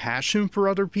compassion for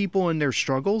other people and their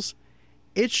struggles,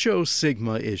 it shows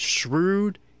Sigma is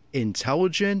shrewd,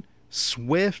 intelligent,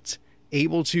 swift,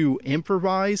 able to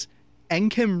improvise, and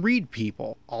can read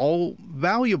people, all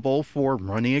valuable for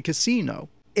running a casino.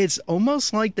 It's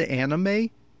almost like the anime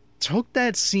took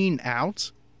that scene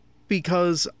out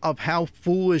because of how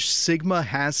foolish Sigma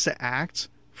has to act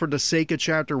for the sake of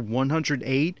chapter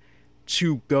 108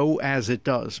 to go as it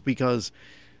does, because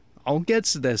I'll get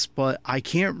to this, but I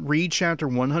can't read chapter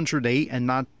 108 and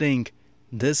not think,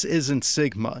 this isn't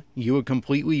Sigma. You have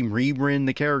completely rewritten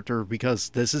the character because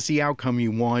this is the outcome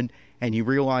you want, and you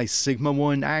realize Sigma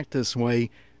wouldn't act this way,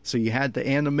 so you had the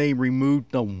anime remove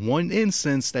the one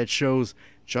instance that shows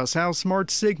just how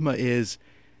smart Sigma is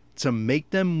to make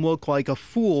them look like a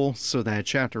fool so that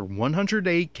chapter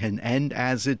 108 can end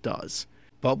as it does.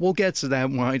 But we'll get to that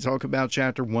when I talk about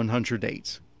chapter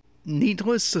 108.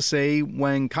 Needless to say,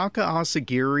 when Kaka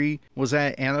Asagiri was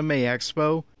at Anime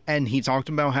Expo and he talked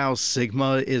about how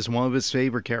Sigma is one of his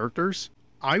favorite characters,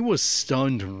 I was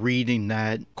stunned reading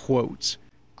that quote.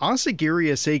 Asagiri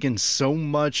has taken so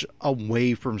much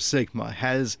away from Sigma,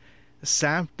 has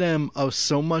sapped them of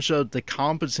so much of the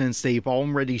competence they've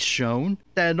already shown,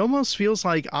 that it almost feels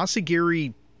like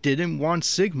Asagiri didn't want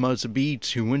Sigma to be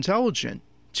too intelligent,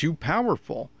 too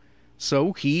powerful.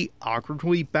 So he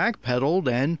awkwardly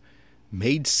backpedaled and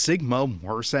made Sigma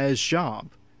worse at his job.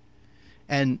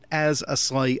 And as a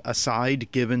slight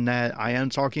aside, given that I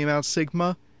am talking about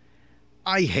Sigma,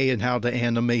 I hated how the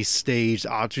anime staged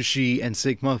Atsushi and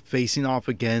Sigma facing off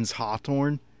against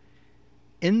Hawthorne.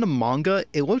 In the manga,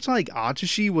 it looked like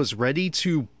Atsushi was ready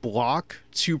to block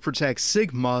to protect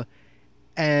Sigma,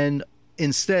 and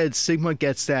instead Sigma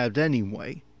gets stabbed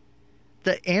anyway.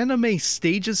 The anime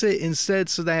stages it instead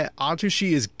so that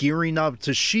Atsushi is gearing up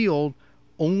to shield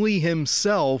only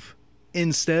himself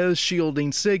instead of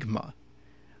shielding Sigma.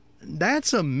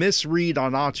 That's a misread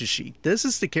on Atsushi. This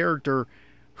is the character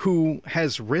who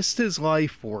has risked his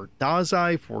life for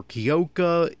Dazai, for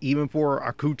Kyoka, even for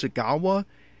Akutagawa,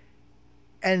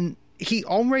 and he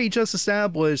already just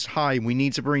established, hi, we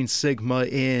need to bring Sigma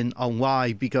in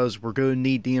alive because we're going to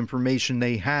need the information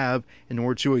they have in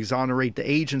order to exonerate the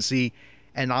agency.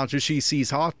 And Atsushi sees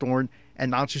Hawthorne,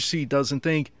 and Atsushi doesn't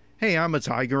think, hey, I'm a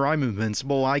tiger, I'm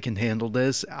invincible, I can handle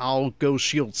this, I'll go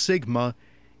shield Sigma.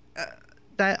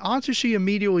 That Atsushi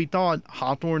immediately thought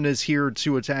Hawthorne is here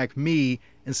to attack me,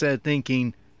 instead of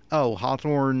thinking, oh,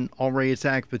 Hawthorne already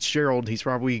attacked Fitzgerald, he's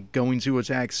probably going to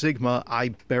attack Sigma, I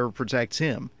better protect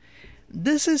him.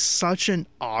 This is such an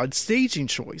odd staging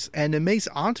choice, and it makes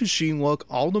Atsushi look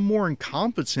all the more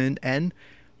incompetent and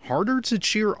harder to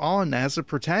cheer on as a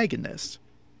protagonist.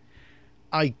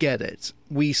 I get it.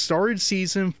 We started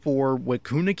season 4 with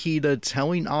Kunakita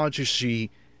telling Atsushi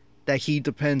that he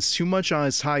depends too much on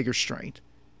his tiger strength,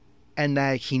 and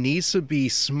that he needs to be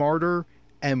smarter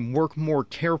and work more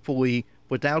carefully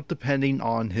without depending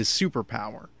on his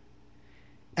superpower.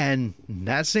 And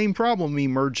that same problem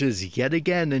emerges yet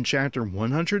again in chapter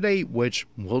 108, which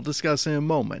we'll discuss in a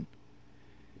moment.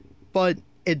 But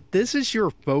if this is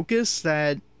your focus,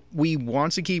 that we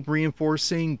want to keep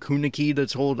reinforcing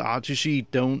Kunakita told Atsushi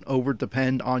don't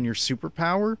over-depend on your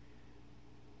superpower,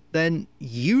 then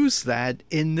use that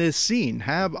in this scene.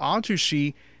 Have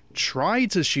Atsushi try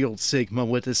to shield Sigma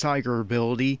with his tiger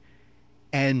ability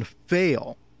and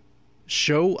fail.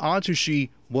 Show Atsushi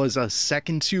was a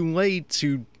second too late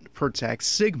to protect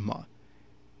Sigma.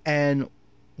 And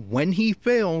when he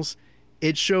fails,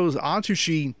 it shows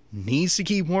Atsushi needs to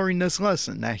keep learning this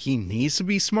lesson, that he needs to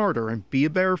be smarter and be a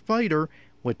better fighter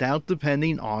without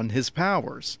depending on his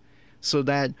powers. So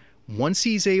that once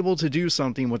he's able to do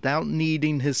something without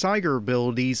needing his tiger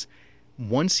abilities,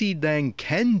 once he then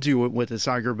can do it with his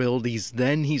tiger abilities,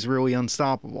 then he's really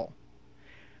unstoppable.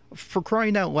 For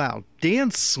crying out loud,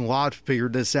 Dan Slott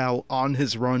figured this out on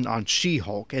his run on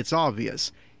She-Hulk. It's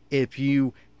obvious. If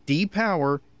you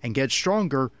depower and get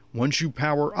stronger, once you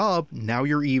power up, now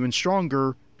you're even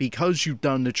stronger because you've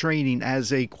done the training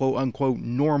as a quote-unquote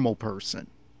normal person.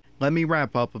 Let me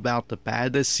wrap up about the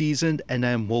bad this season, and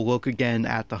then we'll look again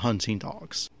at the hunting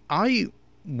dogs. I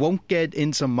won't get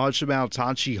into much about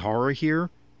Tachihara here,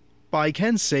 but I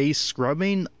can say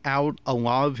scrubbing out a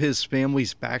lot of his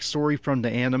family's backstory from the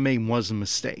anime was a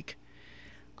mistake.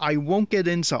 I won't get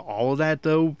into all of that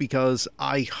though, because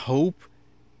I hope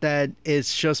that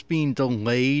it's just being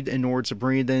delayed in order to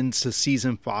bring it into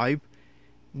season 5.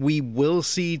 We will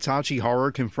see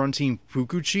Tachihara confronting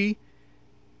Fukuchi.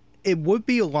 It would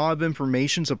be a lot of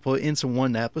information to put into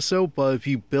one episode, but if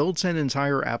you build an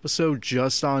entire episode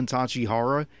just on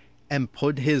Tachihara and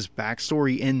put his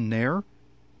backstory in there,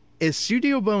 if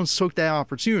Studio Bones took that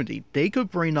opportunity, they could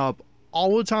bring up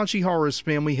all of Tachihara's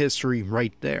family history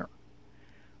right there.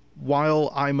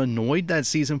 While I'm annoyed that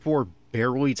season 4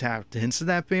 barely tapped into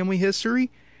that family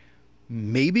history,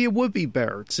 maybe it would be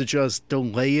better to just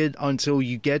delay it until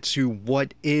you get to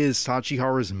what is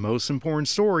Tachihara's most important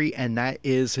story, and that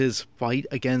is his fight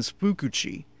against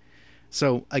Fukuchi.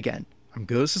 So again, I'm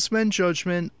going to suspend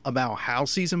judgment about how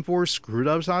season 4 screwed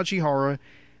up Tachihara,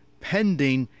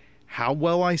 pending how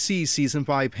well I see season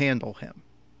 5 handle him.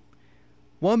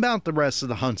 What about the rest of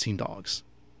the hunting dogs?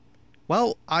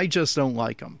 Well, I just don't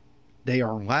like them. They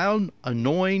are loud,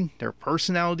 annoying, their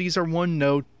personalities are one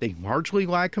note, they largely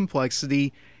lack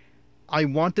complexity. I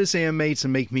want this anime to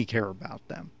make me care about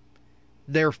them.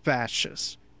 They're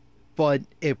fascists. But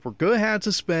if we're going to have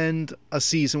to spend a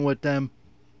season with them,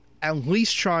 at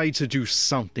least try to do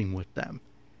something with them.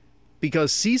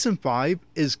 Because season 5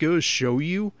 is going to show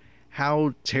you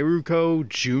how Teruko,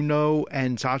 Juno,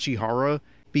 and Tachihara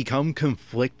become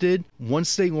conflicted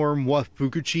once they learn what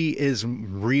Fukuchi is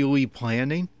really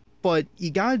planning. But you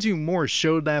gotta do more to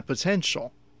show that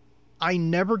potential. I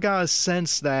never got a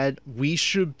sense that we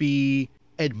should be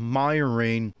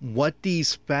admiring what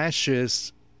these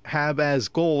fascists have as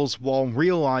goals while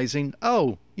realizing,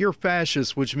 oh, you're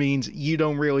fascist, which means you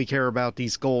don't really care about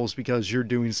these goals because you're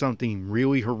doing something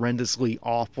really horrendously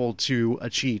awful to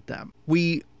achieve them.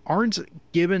 We aren't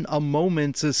given a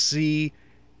moment to see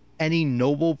any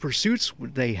noble pursuits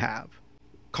they have.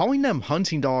 Calling them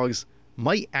hunting dogs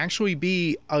might actually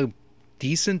be a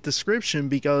decent description,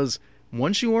 because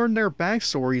once you learn their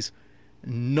backstories,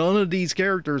 none of these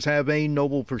characters have any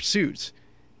noble pursuits.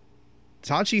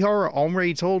 Tachihara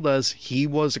already told us he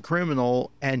was a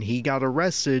criminal and he got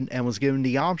arrested and was given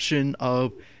the option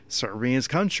of serving his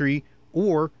country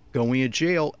or going to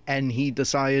jail, and he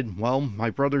decided, well, my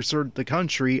brother served the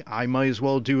country, I might as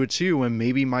well do it too, and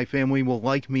maybe my family will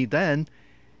like me then.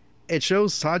 It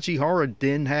shows Tachihara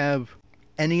didn't have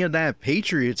any of that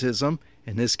patriotism,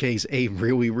 in this case a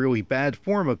really, really bad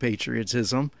form of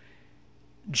patriotism.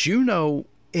 Juno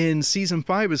in season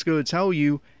 5 is going to tell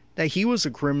you that he was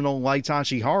a criminal like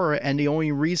Tachihara, and the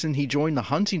only reason he joined the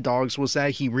hunting dogs was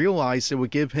that he realized it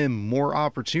would give him more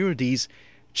opportunities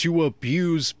to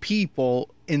abuse people.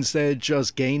 Instead of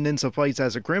just getting into fights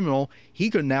as a criminal, he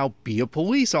could now be a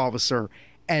police officer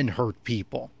and hurt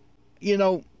people. You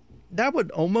know, that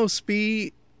would almost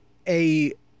be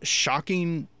a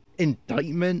shocking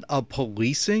indictment of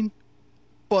policing,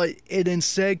 but it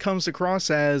instead comes across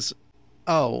as,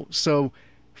 oh, so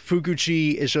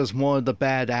Fukuchi is just one of the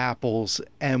bad apples,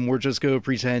 and we're just going to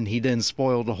pretend he didn't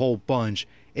spoil the whole bunch.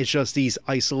 It's just these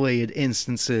isolated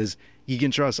instances. You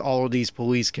can trust all of these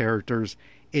police characters.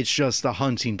 It's just the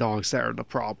hunting dogs that are the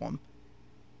problem.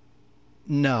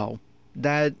 No,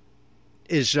 that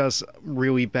is just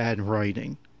really bad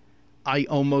writing. I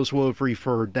almost would have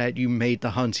preferred that you made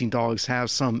the hunting dogs have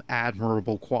some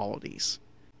admirable qualities.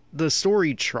 The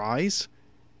story tries.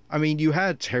 I mean, you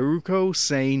had Teruko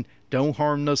saying, don't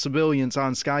harm the civilians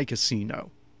on Sky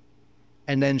Casino.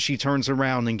 And then she turns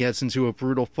around and gets into a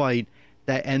brutal fight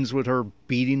that ends with her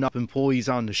beating up employees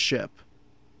on the ship.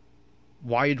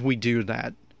 Why did we do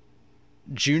that?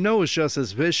 Juno is just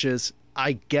as vicious,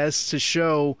 I guess, to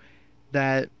show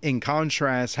that, in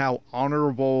contrast, how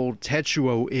honorable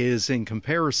Tetsuo is in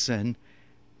comparison.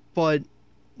 But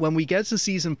when we get to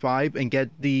season 5 and get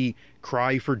the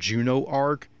Cry for Juno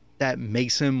arc that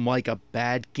makes him like a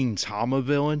bad Gintama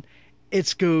villain,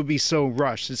 it's going to be so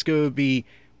rushed. It's going to be,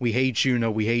 we hate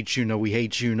Juno, we hate Juno, we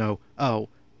hate Juno. Oh,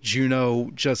 Juno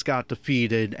just got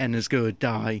defeated and is going to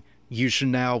die. You should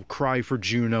now cry for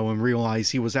Juno and realize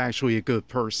he was actually a good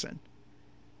person.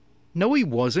 No, he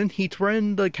wasn't. He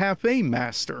threatened the cafe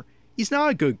master. He's not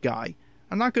a good guy.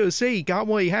 I'm not going to say he got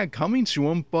what he had coming to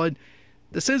him, but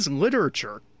this is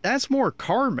literature. That's more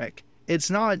karmic. It's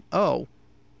not, oh,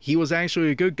 he was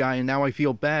actually a good guy and now I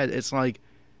feel bad. It's like,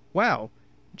 wow,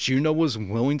 Juno was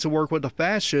willing to work with the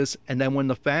fascists, and then when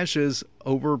the fascists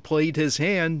overplayed his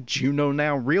hand, Juno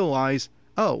now realized,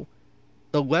 oh,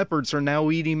 the leopards are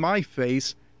now eating my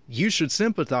face. You should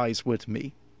sympathize with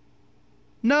me.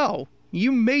 No,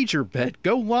 you made your bed.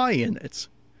 Go lie in it.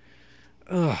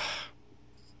 Ugh.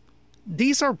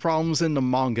 These are problems in the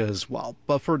manga as well,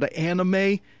 but for the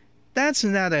anime, that's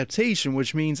an adaptation,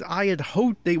 which means I had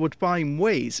hoped they would find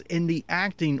ways in the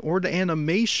acting or the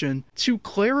animation to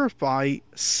clarify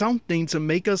something to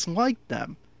make us like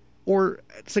them, or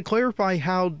to clarify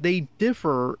how they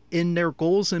differ in their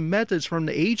goals and methods from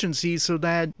the agency so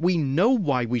that we know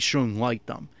why we shouldn't like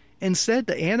them. Instead,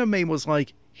 the anime was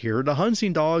like, here are the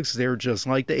hunting dogs, they're just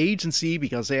like the agency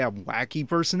because they have wacky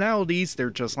personalities, they're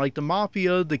just like the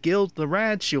mafia, the guild, the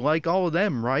rats, you like all of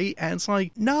them, right? And it's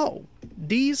like, no,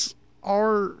 these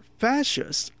are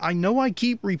fascists. I know I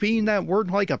keep repeating that word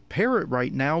like a parrot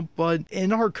right now, but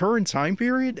in our current time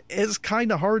period, it's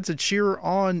kind of hard to cheer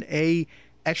on a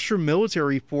extra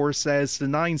military force that's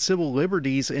denying civil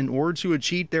liberties in order to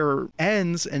achieve their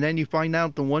ends, and then you find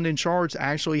out the one in charge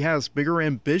actually has bigger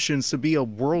ambitions to be a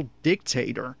world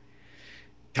dictator.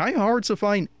 Kind of hard to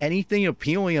find anything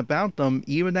appealing about them,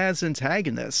 even as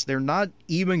antagonists. They're not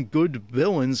even good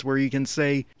villains where you can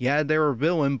say, yeah, they're a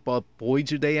villain, but boy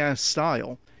do they have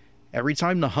style. Every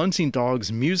time the Hunting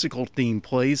Dogs musical theme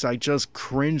plays, I just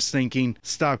cringe thinking,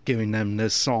 stop giving them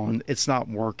this song. It's not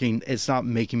working. It's not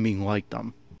making me like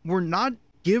them. We're not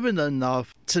given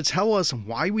enough to tell us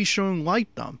why we shouldn't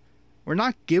like them. We're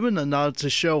not given enough to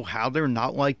show how they're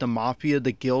not like the Mafia,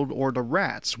 the Guild, or the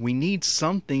Rats. We need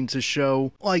something to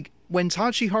show, like when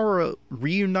Tachihara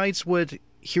reunites with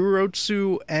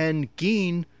Hirotsu and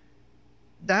Gin,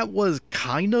 that was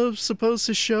kind of supposed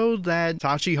to show that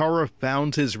Tachihara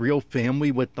found his real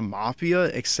family with the Mafia,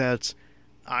 except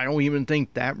I don't even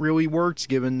think that really works,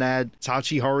 given that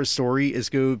Tachihara's story is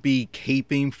going to be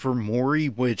caping for Mori,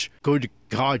 which, good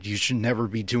God, you should never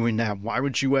be doing that. Why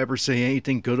would you ever say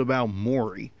anything good about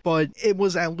Mori? But it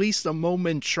was at least a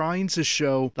moment trying to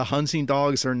show the Hunting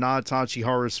Dogs are not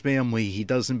Tachihara's family. He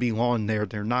doesn't belong there.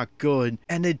 They're not good.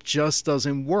 And it just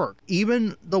doesn't work.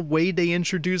 Even the way they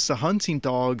introduced the Hunting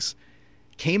Dogs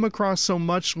came across so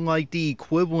much like the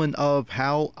equivalent of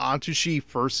how Atsushi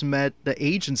first met the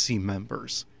agency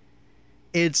members.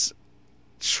 It's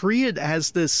treated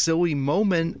as this silly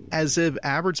moment, as if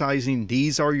advertising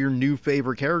these are your new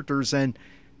favorite characters, and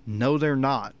no, they're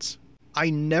not.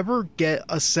 I never get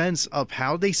a sense of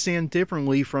how they stand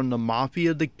differently from the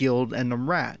Mafia, the Guild, and the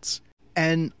Rats.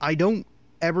 And I don't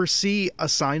ever see a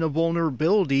sign of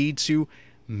vulnerability to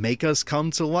make us come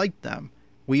to like them.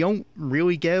 We don't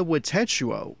really get it with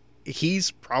Tetsuo. He's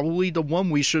probably the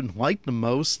one we should like the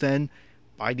most, and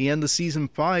by the end of season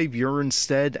 5, you're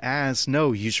instead asked,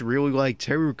 no, you should really like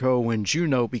Teruko and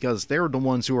Juno because they're the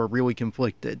ones who are really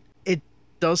conflicted. It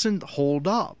doesn't hold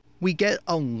up. We get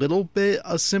a little bit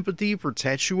of sympathy for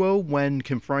Tetsuo when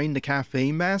confronting the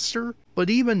cafe master, but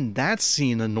even that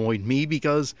scene annoyed me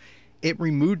because it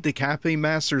removed the cafe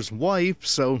master's wife,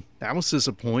 so that was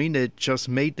disappointing. It just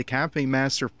made the cafe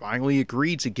master finally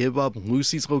agree to give up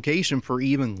Lucy's location for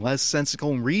even less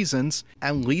sensible reasons.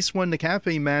 At least when the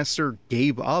cafe master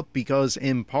gave up because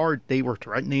in part they were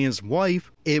threatening his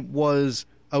wife, it was,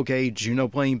 okay, Juno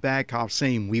playing bad cop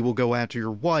saying, we will go after your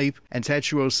wife, and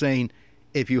Tetsuo saying,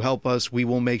 if you help us, we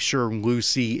will make sure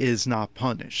Lucy is not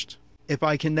punished. If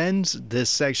I can end this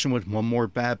section with one more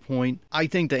bad point, I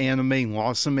think the anime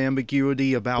lost some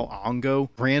ambiguity about Ongo.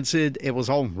 Granted, it was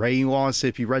already lost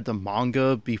if you read the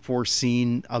manga before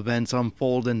seeing events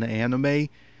unfold in the anime.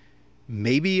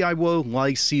 Maybe I would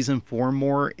like season 4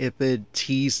 more if it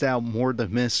teased out more the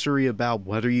mystery about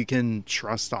whether you can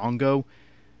trust Ongo.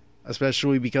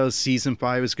 Especially because season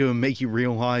 5 is going to make you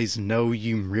realize, no,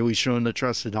 you really shouldn't have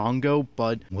trusted Ongo,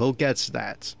 but we'll get to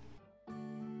that.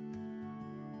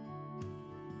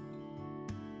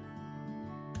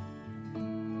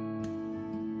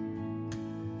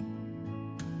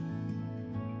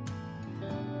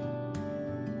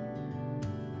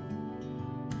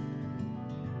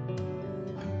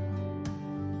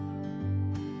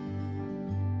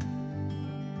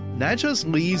 That just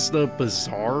leaves the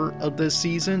bizarre of this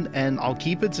season, and I'll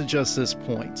keep it to just this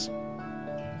point.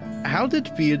 How did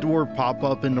Fyodor pop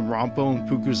up in the Rampo and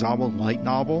Fukuzawa light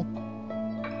novel?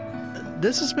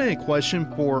 This has been a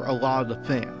question for a lot of the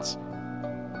fans.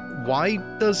 Why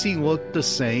does he look the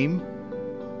same?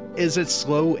 Is it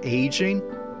slow aging?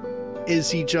 Is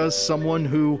he just someone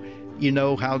who, you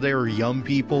know how there are young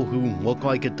people who look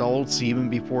like adults even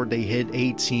before they hit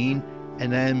 18,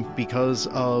 and then because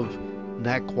of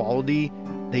that quality,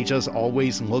 they just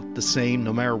always look the same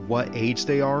no matter what age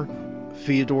they are?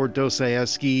 Fyodor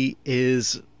Dostoevsky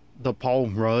is the Paul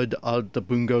Rudd of the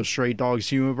Bungo Stray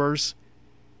Dogs universe.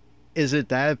 Is it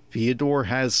that Fyodor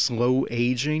has slow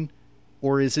aging?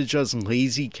 Or is it just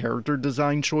lazy character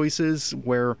design choices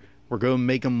where we're going to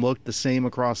make him look the same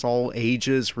across all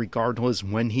ages regardless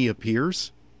when he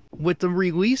appears? With the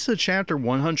release of Chapter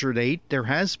 108, there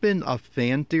has been a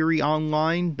fan theory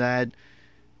online that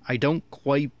I don't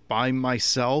quite buy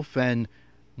myself, and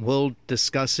we'll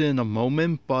discuss it in a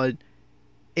moment, but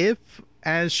if,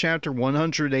 as Chapter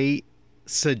 108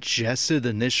 suggested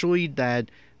initially,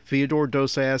 that Fyodor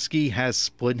Dostoevsky has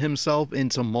split himself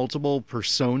into multiple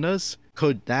personas,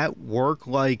 could that work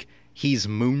like he's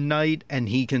Moon Knight and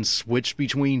he can switch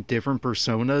between different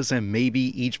personas, and maybe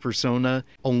each persona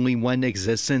only when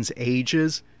existence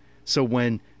ages? So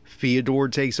when Fyodor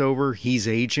takes over, he's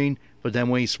aging, but then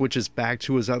when he switches back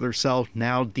to his other self,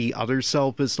 now the other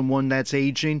self is the one that's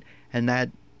aging, and that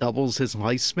doubles his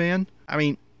lifespan? I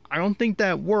mean, I don't think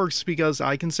that works, because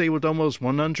I can say with almost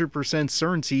 100%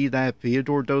 certainty that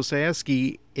Fyodor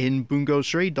Dostoevsky in Bungo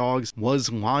Stray Dogs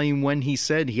was lying when he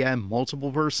said he had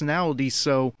multiple personalities,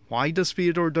 so why does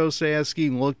Fyodor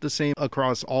Dostoevsky look the same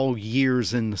across all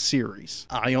years in the series?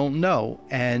 I don't know,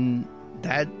 and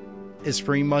that is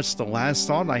pretty much the last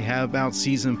thought I have about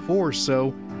Season 4,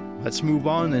 so let's move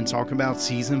on and talk about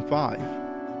Season 5.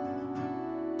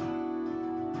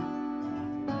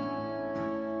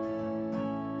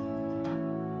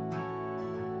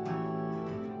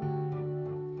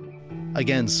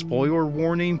 Again, spoiler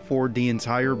warning for the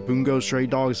entire Bungo Stray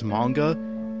Dogs manga,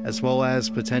 as well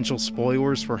as potential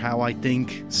spoilers for how I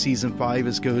think Season 5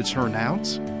 is going to turn out.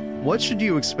 What should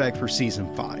you expect for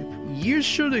Season 5? You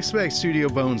should expect Studio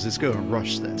Bones is going to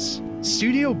rush this.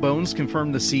 Studio Bones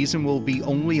confirmed the season will be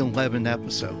only 11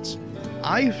 episodes.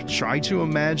 I've tried to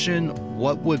imagine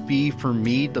what would be, for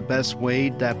me, the best way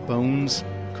that Bones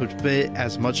could fit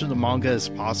as much of the manga as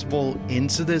possible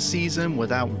into this season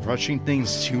without rushing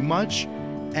things too much.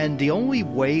 And the only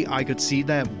way I could see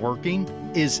that working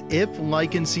is if,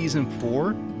 like in Season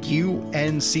 4, you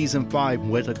end Season 5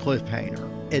 with a cliffhanger.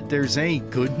 If there's any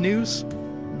good news,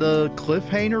 the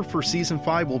cliffhanger for Season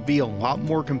 5 will be a lot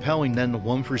more compelling than the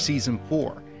one for Season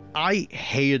 4. I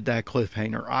hated that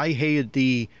cliffhanger. I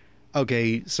hated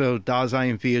okay, so Dazai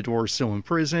and Theodore are still in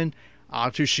prison.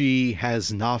 Atsushi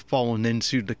has not fallen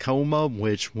into the coma,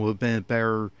 which would have been a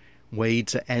better way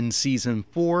to end Season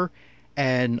 4.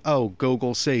 And,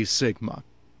 Gogol saves Sigma.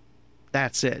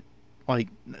 That's it. Like,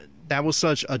 that was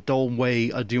such a dull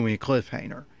way of doing a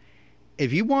cliffhanger.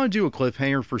 If you want to do a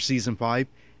cliffhanger for Season 5,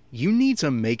 you need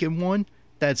to make it one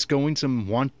that's going to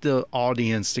want the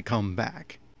audience to come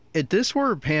back. If this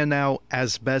were to pan out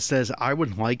as best as I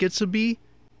would like it to be,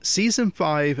 Season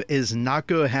 5 is not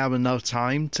going to have enough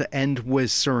time to end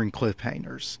with certain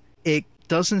cliffhangers. It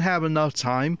doesn't have enough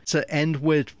time to end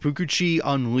with Fukuchi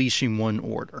unleashing one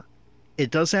order.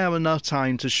 It doesn't have enough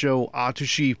time to show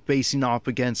Atsushi facing off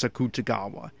against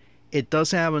Akutagawa. It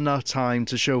doesn't have enough time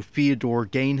to show Theodore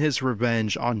gain his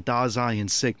revenge on Dazai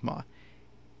and Sigma.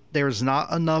 There's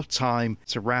not enough time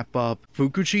to wrap up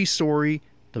Fukuchi's story,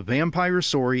 the vampire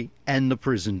story, and the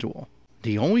prison duel.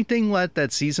 The only thing left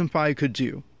that Season 5 could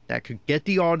do, that could get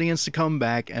the audience to come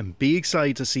back and be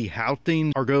excited to see how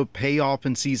things are going to pay off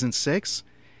in Season 6,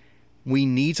 we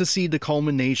need to see the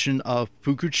culmination of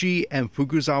Fukuchi and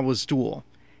Fukuzawa's duel.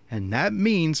 And that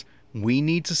means we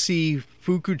need to see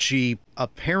Fukuchi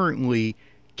apparently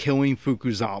killing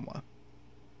Fukuzawa.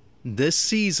 This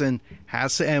season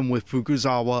has to end with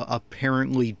Fukuzawa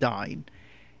apparently dying.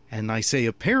 And I say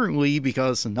apparently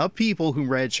because enough people who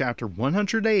read Chapter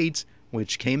 108,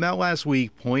 which came out last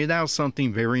week, pointed out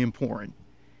something very important.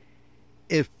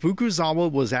 If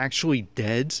Fukuzawa was actually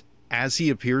dead, as he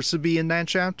appears to be in that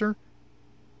chapter,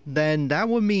 then that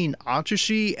would mean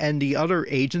Atsushi and the other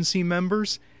agency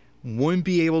members wouldn't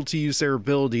be able to use their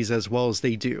abilities as well as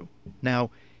they do. Now,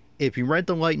 if you read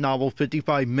the light novel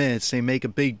 55 Minutes, they make a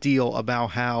big deal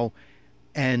about how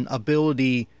an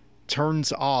ability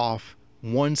turns off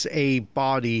once a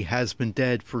body has been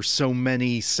dead for so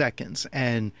many seconds,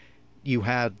 and you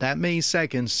have that many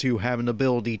seconds to have an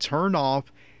ability turn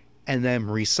off and then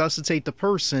resuscitate the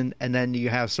person, and then you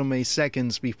have so many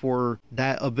seconds before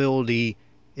that ability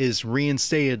is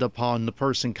reinstated upon the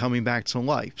person coming back to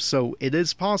life. So it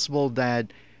is possible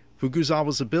that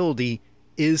Fukuzawa's ability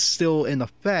is still in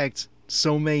effect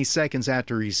so many seconds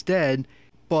after he's dead,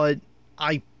 but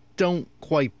I don't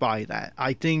quite buy that.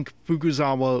 I think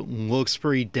Fukuzawa looks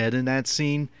pretty dead in that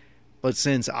scene, but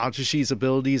since Atsushi's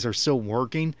abilities are still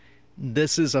working,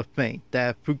 this is a feint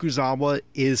that Fukuzawa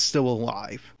is still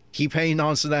alive. Keep hanging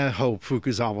on to that hope,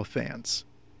 Fukuzawa fans.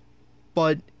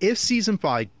 But if Season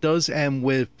 5 does end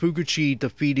with Fukuchi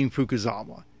defeating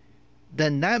Fukuzawa,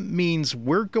 then that means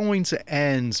we're going to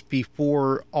end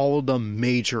before all of the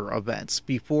major events,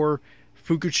 before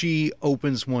Fukuchi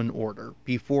opens one order,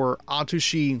 before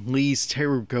Atsushi leads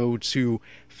Teruko to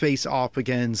face off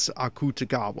against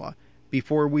Akutagawa,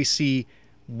 before we see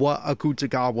what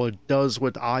Akutagawa does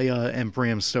with Aya and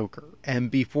Bram Stoker, and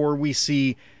before we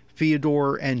see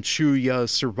Theodore and Chuya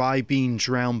survive being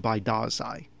drowned by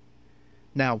Dazai.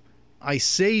 Now, I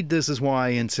say this is what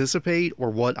I anticipate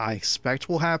or what I expect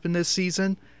will happen this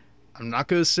season. I'm not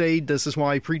going to say this is what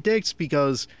I predict,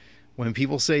 because when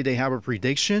people say they have a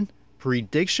prediction,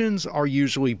 predictions are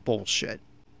usually bullshit.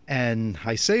 And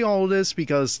I say all of this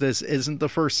because this isn't the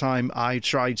first time I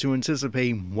tried to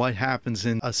anticipate what happens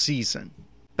in a season.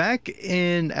 Back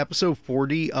in episode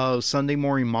 40 of Sunday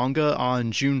Morning Manga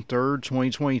on June 3rd,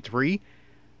 2023,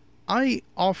 I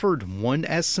offered one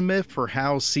estimate for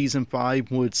how Season 5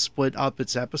 would split up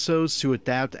its episodes to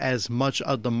adapt as much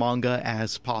of the manga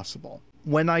as possible.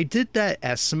 When I did that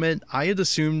estimate, I had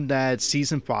assumed that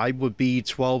Season 5 would be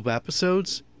 12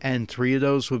 episodes, and 3 of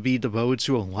those would be devoted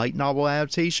to a light novel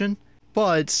adaptation.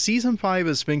 But Season 5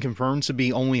 has been confirmed to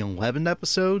be only 11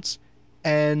 episodes,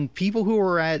 And people who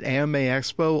were at Anime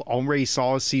Expo already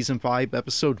saw Season 5,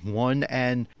 Episode 1,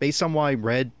 and based on what I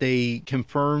read, they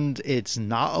confirmed it's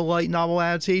not a light novel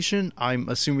adaptation. I'm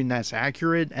assuming that's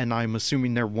accurate, and I'm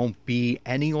assuming there won't be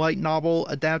any light novel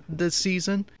adapted this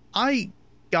season. I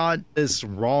got this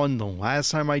wrong the last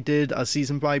time I did a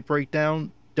Season 5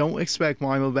 breakdown. Don't expect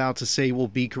what I'm about to say will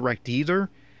be correct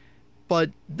either, but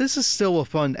this is still a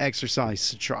fun exercise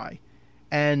to try,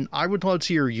 and I would love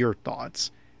to hear your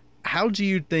thoughts. How do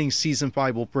you think Season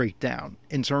 5 will break down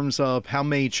in terms of how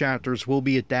many chapters will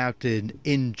be adapted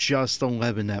in just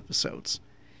 11 episodes?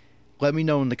 Let me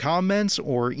know in the comments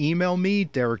or email me,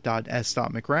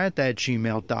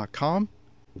 derek.s.mcgrath@gmail.com.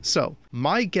 So,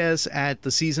 my guess at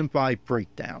the Season 5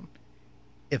 breakdown.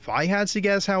 If I had to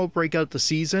guess how it would break out the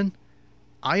season,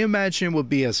 I imagine it would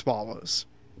be as follows.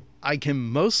 I can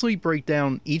mostly break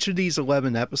down each of these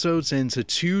 11 episodes into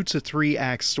 2 to 3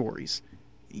 act stories,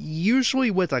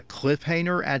 usually with a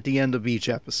cliffhanger at the end of each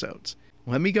episode.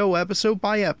 Let me go episode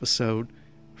by episode,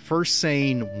 first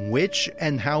saying which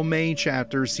and how many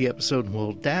chapters the episode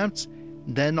will adapt,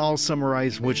 then I'll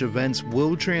summarize which events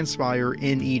will transpire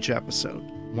in each episode.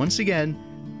 Once again,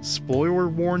 spoiler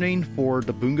warning for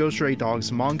the Bungo Stray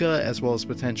Dogs manga, as well as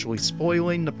potentially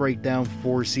spoiling the breakdown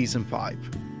for Season 5.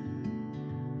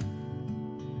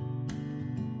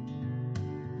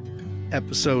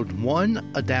 Episode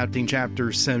 1, adapting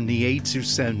chapters 78 to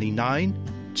 79,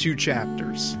 2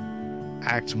 chapters.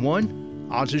 Act 1,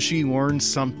 Atsushi learns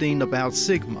something about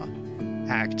Sigma.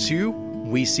 Act 2,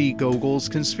 we see Gogol's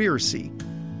conspiracy.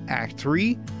 Act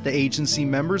 3, the agency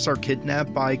members are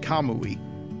kidnapped by Kamui.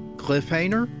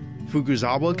 Cliffhanger,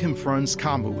 Fukuzawa confronts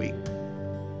Kamui.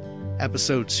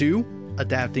 Episode 2,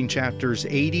 adapting chapters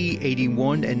 80,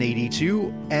 81, and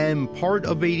 82, and part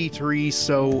of 83,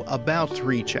 so about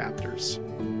 3 chapters.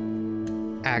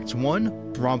 Act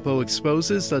 1, Rampo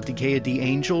exposes the decay of the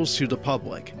angels to the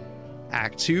public.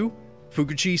 Act 2,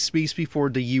 Fukuchi speaks before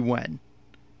the UN.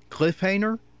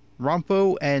 Cliffhanger,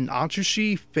 Rampo and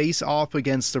Atsushi face off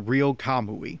against the real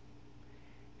Kamui.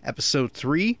 Episode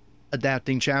 3,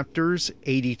 adapting chapters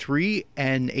 83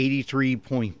 and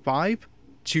 83.5,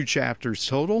 2 chapters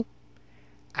total.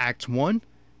 Act 1,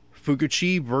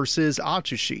 Fukuchi vs.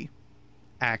 Atsushi.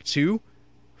 Act 2,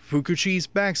 Fukuchi's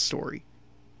backstory.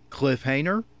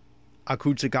 Cliffhanger,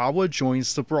 Akutagawa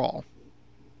joins the brawl.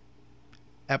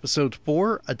 Episode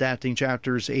 4, adapting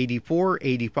chapters 84,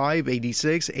 85,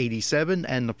 86, 87,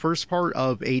 and the first part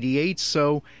of 88,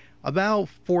 so about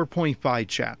 4.5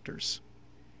 chapters.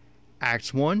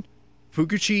 Act 1,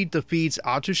 Fukuchi defeats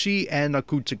Atsushi and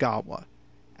Akutagawa.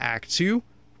 Act 2,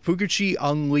 Fukuchi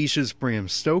unleashes Bram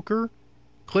Stoker.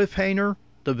 Cliffhanger,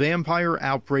 the vampire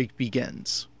outbreak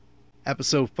begins.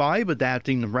 Episode 5,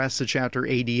 adapting the rest of Chapter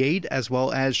 88, as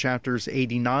well as Chapters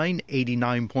 89,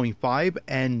 89.5,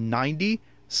 and 90,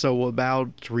 so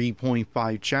about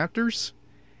 3.5 chapters.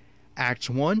 Act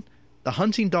 1, the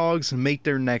hunting dogs make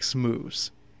their next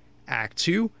moves. Act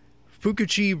 2,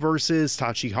 Fukuchi vs.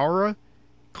 Tachihara.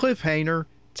 Cliffhanger,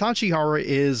 Tachihara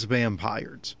is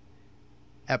vampired.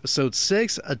 Episode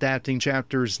 6, adapting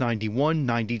chapters 91,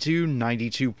 92,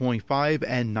 92.5,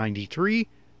 and 93,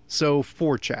 so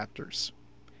 4 chapters.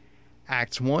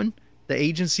 Act 1, the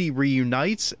agency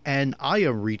reunites and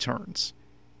Aya returns.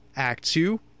 Act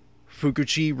 2,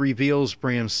 Fukuchi reveals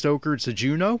Bram Stoker to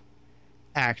Juno.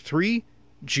 Act 3,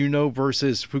 Juno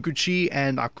vs. Fukuchi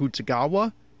and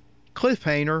Akutagawa.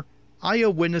 Cliffhanger, Aya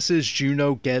witnesses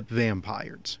Juno get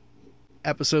vampired.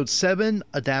 Episode 7,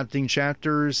 adapting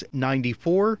chapters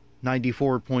 94,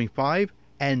 94.5,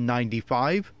 and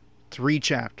 95, 3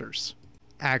 chapters.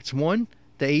 Act 1,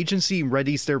 the agency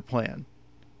readies their plan.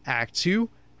 Act 2,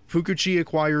 Fukuchi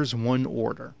acquires one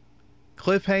order.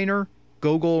 Cliffhanger,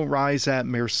 Gogol arrives at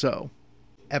Merceau.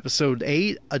 Episode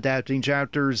 8, adapting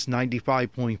chapters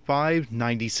 95.5,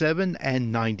 97,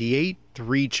 and 98,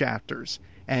 3 chapters.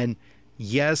 And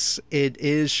yes, it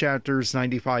is chapters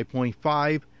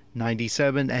 95.5,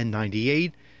 97, and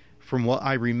 98. From what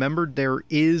I remembered, there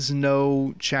is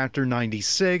no chapter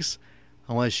 96,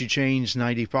 unless you change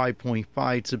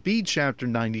 95.5 to be chapter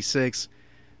 96.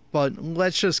 But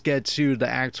let's just get to the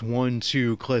Act 1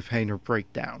 to cliffhanger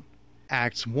breakdown.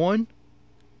 Act 1,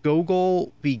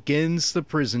 Gogol begins the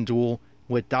prison duel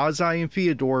with Dazai and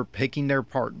Fyodor picking their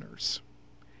partners.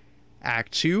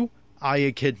 Act 2,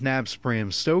 Aya kidnaps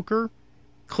Bram Stoker.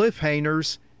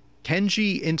 Cliffhangers,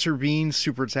 Kenji intervenes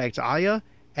to protect Aya,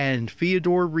 and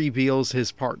Fyodor reveals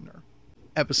his partner.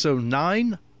 Episode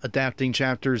 9, adapting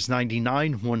chapters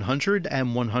 99, 100, and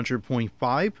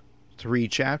 100.5, 3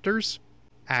 chapters.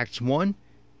 Act 1,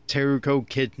 Teruko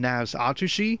kidnaps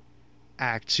Atsushi.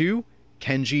 Act 2,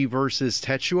 Kenji vs.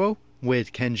 Tetsuo.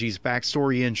 with Kenji's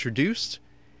backstory introduced.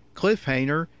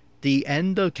 Cliffhanger, the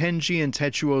end of Kenji and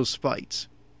Tetsuo's fight.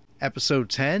 Episode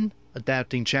 10,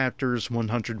 adapting chapters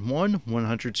 101,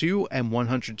 102, and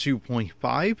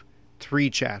 102.5, 3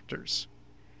 chapters.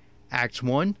 Act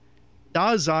 1,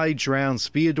 Dazai drowns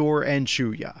Theodore and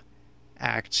Chuya.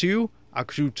 Act 2,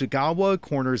 Akutagawa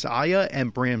corners Aya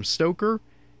and Bram Stoker.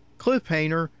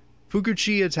 Cliffhanger,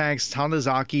 Fukuchi attacks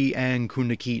Tanizaki and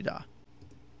Kunakita.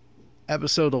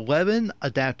 Episode 11,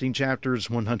 adapting chapters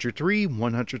 103,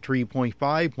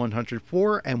 103.5,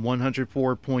 104, and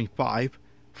 104.5,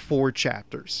 4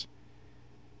 chapters.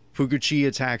 Fukuchi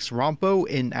attacks Rampo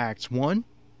in Act 1.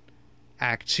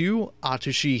 Act 2,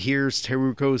 Atsushi hears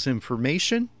Teruko's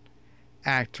information.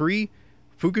 Act 3,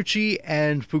 Fukuchi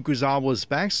and Fukuzawa's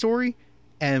backstory,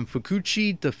 and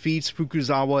Fukuchi defeats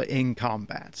Fukuzawa in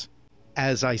combat.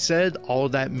 As I said, all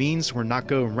of that means we're not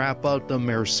going to wrap up the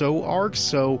Meursault arc,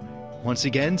 so once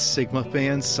again, Sigma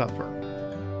fans suffer.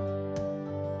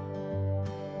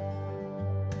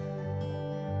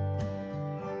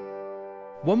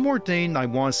 One more thing I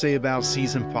want to say about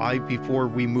Season 5 before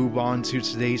we move on to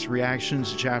today's reaction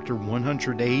to Chapter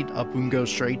 108 of Bungo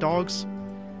Stray Dogs.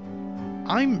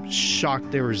 I'm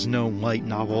shocked there is no light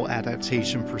novel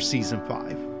adaptation for Season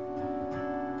 5.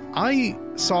 I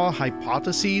saw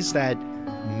hypotheses that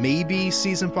maybe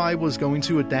Season 5 was going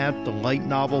to adapt the light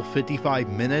novel 55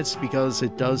 Minutes because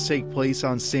it does take place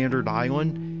on Standard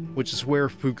Island, which is where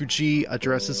Fukuchi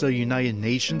addresses the United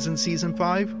Nations in Season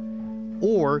 5,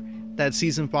 or that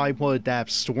Season 5 will adapt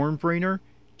Stormbringer,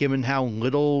 given how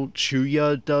little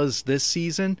Chuya does this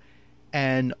season,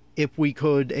 and if we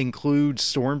could include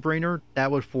Stormbringer,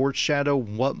 that would foreshadow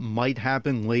what might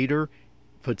happen later,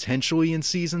 potentially in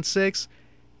Season 6,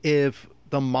 if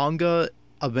the manga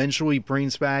eventually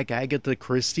brings back Agatha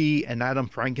Christie and Adam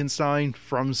Frankenstein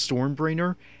from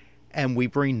Stormbringer, and we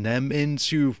bring them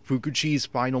into Fukuchi's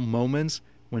final moments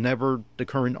whenever the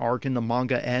current arc in the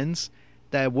manga ends.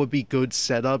 That would be good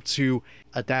setup to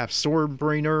adapt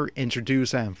Stormbringer,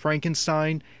 introduce Adam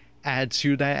Frankenstein, add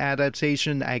to that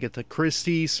adaptation Agatha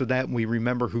Christie so that we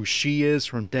remember who she is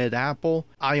from Dead Apple.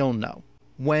 I don't know.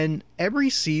 When every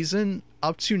season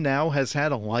up to now has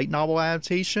had a light novel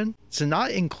adaptation, to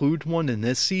not include one in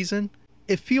this season,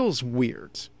 it feels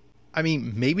weird. I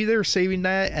mean, maybe they're saving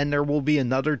that and there will be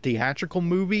another theatrical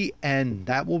movie and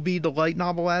that will be the light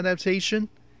novel adaptation.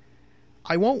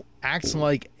 I won't act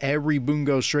like every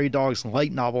Bungo Stray Dogs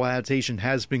light novel adaptation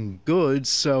has been good,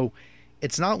 so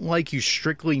it's not like you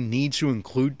strictly need to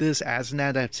include this as an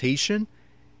adaptation.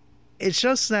 It's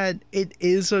just that it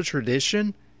is a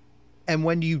tradition, and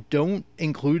when you don't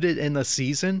include it in the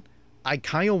season, I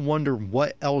kind of wonder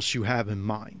what else you have in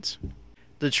mind.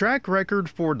 The track record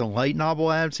for the light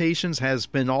novel adaptations has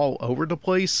been all over the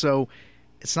place, so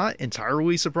it's not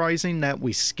entirely surprising that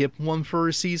we skip one for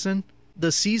a season.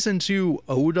 The Season 2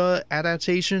 Oda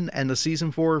adaptation and the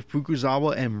Season 4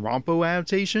 Fukuzawa and Rampo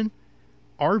adaptation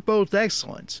are both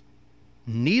excellent.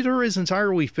 Neither is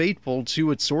entirely faithful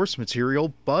to its source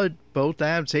material, but both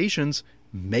adaptations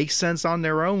make sense on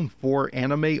their own for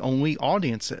anime-only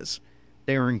audiences.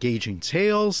 They are engaging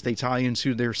tales, they tie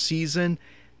into their season,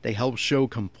 they help show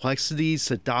complexities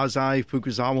to Dazai,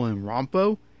 Fukuzawa, and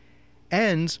Rampo,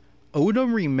 and Oda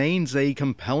remains a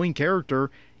compelling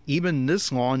character even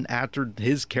this long after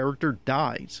his character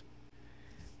dies.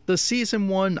 The Season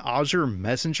 1 Azure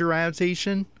Messenger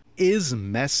adaptation is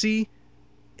messy.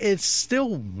 It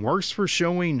still works for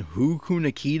showing who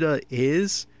Kunakita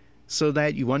is, so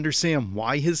that you understand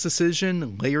why his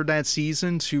decision later that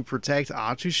season to protect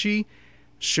Atsushi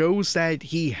shows that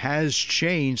he has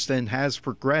changed and has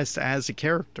progressed as a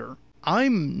character.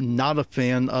 I'm not a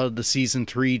fan of the Season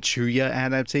 3 Chuya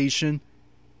adaptation.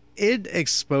 It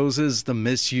exposes the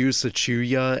misuse of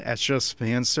Chuya as just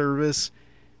fan service,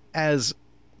 as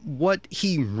what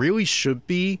he really should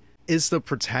be is the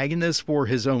protagonist for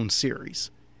his own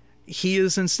series. He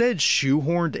is instead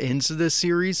shoehorned into this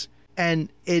series, and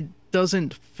it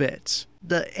doesn't fit.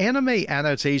 The anime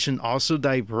adaptation also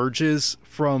diverges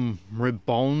from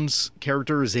Ribbon's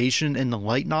characterization in the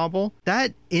light novel.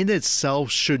 That in itself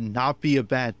should not be a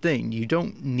bad thing. You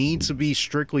don't need to be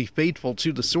strictly faithful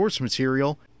to the source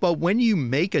material, but when you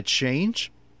make a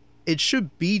change, it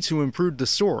should be to improve the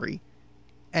story.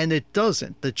 And it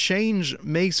doesn't. The change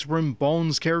makes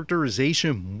Rimbon's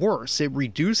characterization worse. It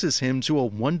reduces him to a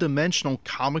one-dimensional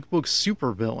comic book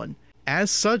supervillain.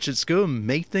 As such, it's going to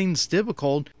make things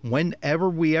difficult whenever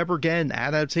we ever get an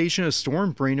adaptation of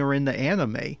Stormbringer in the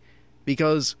anime.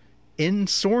 Because in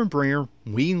Stormbringer,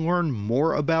 we learn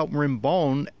more about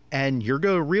Rimbon, and you're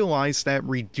going to realize that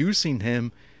reducing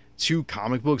him to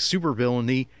comic book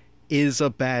supervillainy is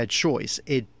a bad choice.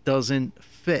 It doesn't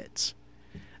fit.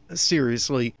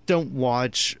 Seriously, don't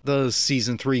watch the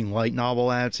season 3 light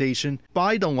novel adaptation.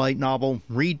 Buy the light novel,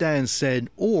 read that instead,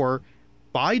 or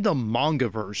buy the manga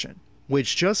version,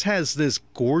 which just has this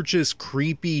gorgeous,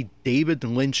 creepy, David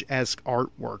Lynch-esque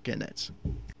artwork in it.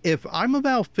 If I'm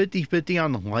about 50-50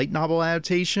 on the light novel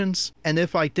adaptations, and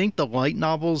if I think the light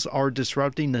novels are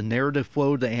disrupting the narrative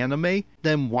flow of the anime,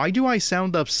 then why do I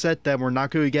sound upset that we're not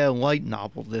going to get a light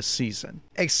novel this season?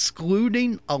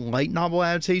 Excluding a light novel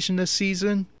adaptation this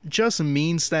season just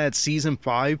means that season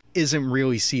 5 isn't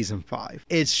really season 5.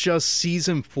 It's just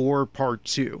season 4 part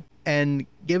 2. And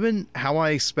given how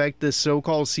I expect this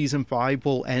so-called season 5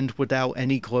 will end without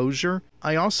any closure,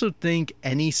 I also think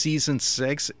any season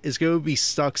 6 is going to be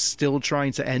stuck still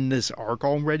trying to end this arc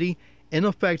already, in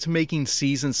effect making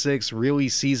season 6 really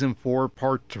season 4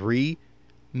 part 3,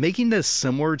 making this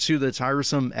similar to the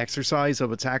tiresome exercise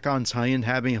of Attack on Titan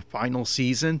having a final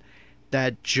season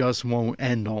that just won't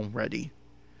end already.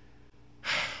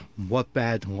 What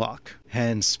bad luck.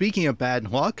 And speaking of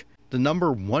bad luck, the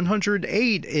number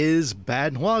 108 is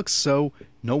bad luck, so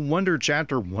no wonder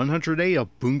chapter 108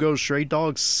 of Bungo Stray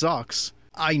Dogs sucks.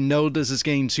 I know this is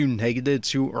getting too negative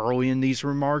too early in these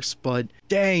remarks, but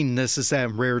dang, this is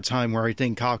that rare time where I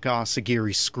think Kaka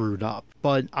Sagiri screwed up.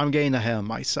 But I'm getting ahead of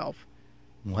myself.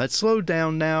 Let's slow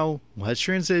down now, let's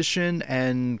transition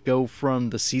and go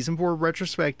from the season 4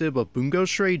 retrospective of Bungo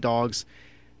Stray Dogs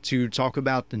to talk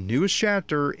about the newest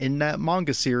chapter in that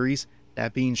manga series,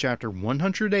 that being chapter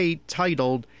 108,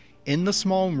 titled In the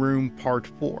Small Room Part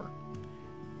 4.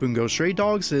 Bungo Stray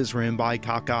Dogs is written by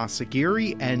Kaka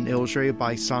Sagiri and illustrated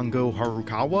by Sango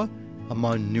Harukawa,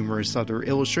 among numerous other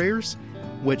illustrators,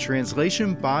 with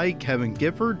translation by Kevin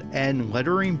Gifford and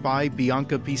lettering by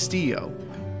Bianca Pistillo.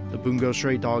 The Bungo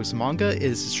Stray Dogs manga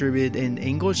is distributed in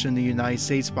English in the United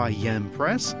States by Yen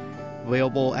Press,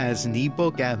 available as an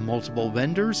ebook at multiple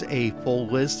vendors. A full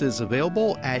list is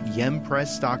available at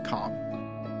yenpress.com.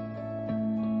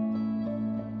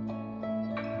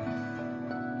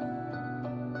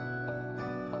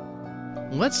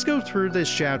 Let's go through this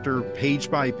chapter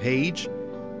page by page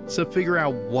to figure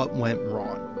out what went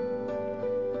wrong.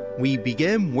 We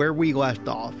begin where we left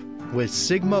off, with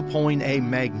Sigma pulling a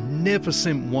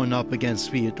magnificent one-up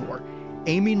against Fyodor,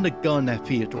 aiming the gun at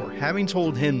Fyodor, having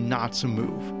told him not to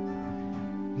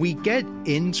move. We get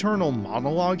internal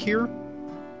monologue here,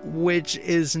 which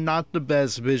is not the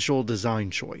best visual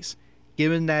design choice,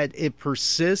 given that it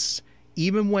persists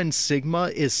even when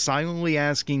Sigma is silently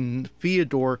asking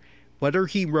Fyodor whether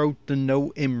he wrote the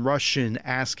note in Russian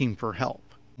asking for help.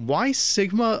 Why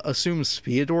Sigma assumes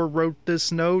Fyodor wrote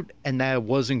this note and that it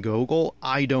wasn't Gogol,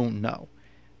 I don't know.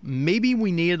 Maybe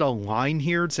we needed a line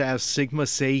here to have Sigma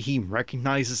say he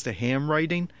recognizes the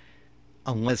handwriting,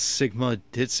 unless Sigma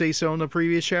did say so in the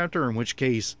previous chapter, in which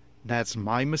case that's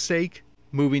my mistake.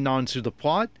 Moving on to the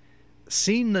plot.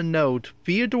 Seeing the note,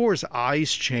 Fyodor's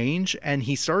eyes change and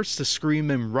he starts to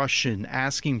scream in Russian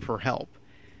asking for help.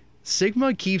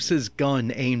 Sigma keeps his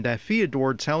gun aimed at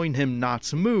Fyodor, telling him not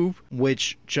to move,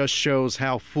 which just shows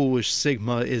how foolish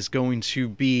Sigma is going to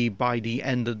be by the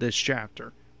end of this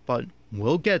chapter. But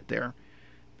we'll get there,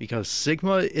 because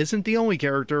Sigma isn't the only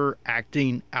character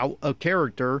acting out of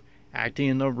character, acting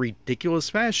in a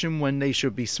ridiculous fashion when they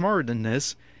should be smarter than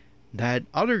this. That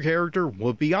other character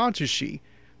would be Atsushi,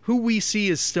 who we see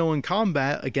is still in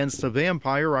combat against the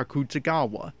vampire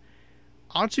Akutagawa.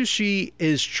 Atsushi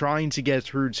is trying to get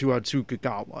through to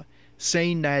Akutagawa,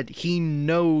 saying that he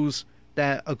knows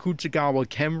that Akutagawa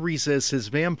can resist his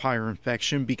vampire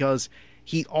infection because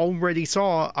he already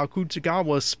saw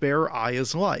Akutagawa spare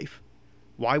Aya's life.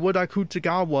 Why would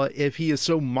Akutagawa, if he is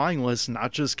so mindless,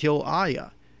 not just kill Aya?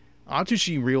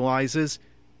 Atsushi realizes,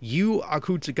 you,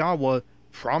 Akutagawa,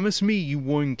 promised me you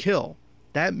wouldn't kill.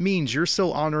 That means you're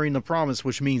still honoring the promise,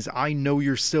 which means I know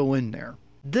you're still in there.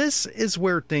 This is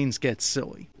where things get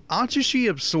silly. Atsushi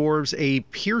absorbs a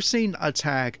piercing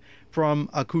attack from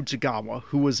Akutagawa,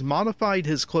 who has modified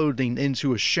his clothing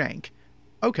into a shank.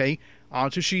 Okay,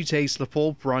 Atsushi takes the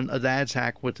full brunt of that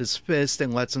attack with his fist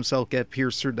and lets himself get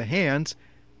pierced through the hands.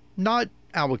 Not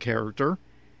out of character.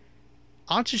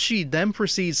 Atsushi then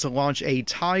proceeds to launch a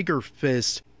tiger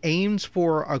fist aimed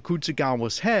for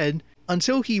Akutagawa's head,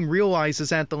 until he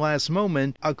realizes at the last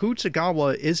moment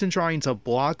Akutagawa isn't trying to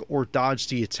block or dodge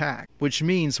the attack, which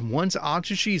means once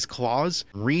Atsushi's claws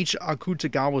reach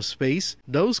Akutagawa's face,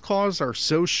 those claws are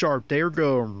so sharp they're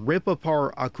going to rip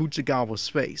apart Akutagawa's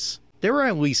face. There are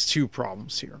at least two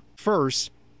problems here.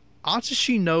 First,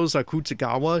 Atsushi knows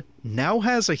Akutagawa now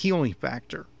has a healing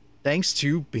factor, thanks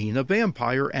to being a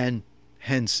vampire and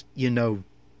hence,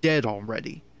 dead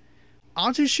already.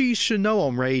 Atsushi should know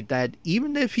already that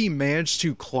even if he managed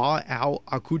to claw out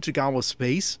Akutagawa's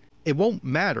face, it won't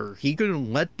matter. He could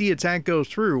let the attack go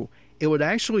through. It would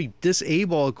actually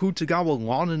disable Akutagawa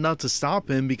long enough to stop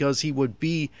him, because he would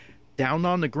be down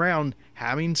on the ground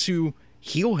having to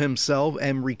heal himself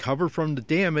and recover from the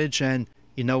damage. And,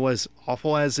 as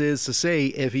awful as it is to say,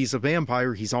 if he's a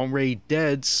vampire, he's already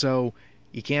dead, so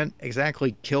you can't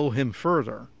exactly kill him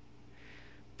further.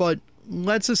 But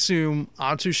let's assume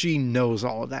Atsushi knows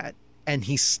all of that, and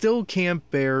he still can't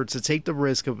bear to take the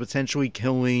risk of potentially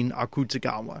killing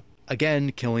Akutagawa.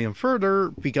 Again, killing him further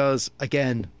because,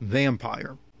 again,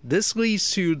 vampire. This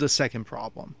leads to the second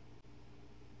problem.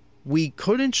 We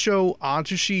couldn't show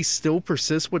Atsushi still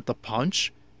persist with the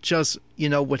punch, just,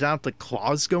 without the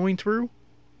claws going through.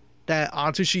 That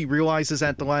Atsushi realizes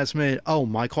at the last minute, oh,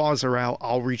 my claws are out,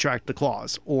 I'll retract the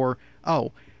claws. Or,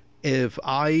 oh, if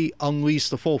I unleash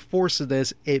the full force of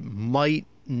this, it might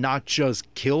not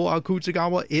just kill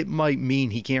Akutagawa, it might mean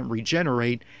he can't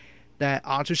regenerate. That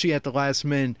Atsushi at the last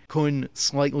minute couldn't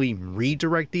slightly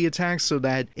redirect the attack so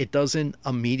that it doesn't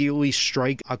immediately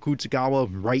strike Akutagawa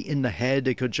right in the head,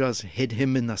 it could just hit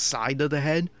him in the side of the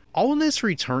head. All of this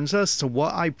returns us to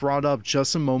what I brought up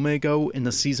just a moment ago in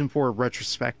the Season 4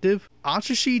 retrospective.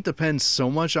 Atsushi depends so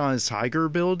much on his tiger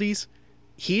abilities,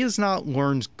 he has not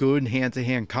learned good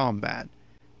hand-to-hand combat.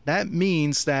 That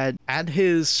means that at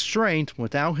his strength,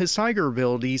 without his tiger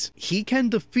abilities, he can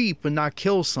defeat but not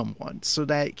kill someone, so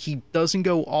that he doesn't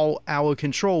go all out of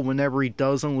control whenever he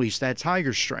does unleash that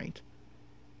tiger strength.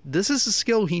 This is a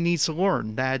skill he needs to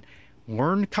learn, that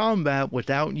learn combat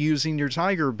without using your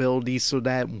tiger abilities so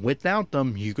that without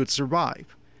them you could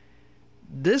survive.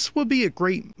 This would be a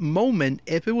great moment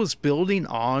if it was building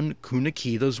on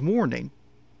Kunakita's warning.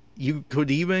 You could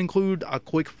even include a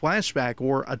quick flashback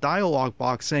or a dialogue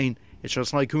box saying, it's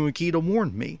just like Kunakita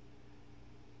warned me.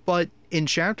 But in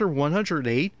chapter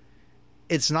 108,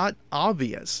 it's not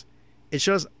obvious. It's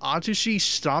just Atsushi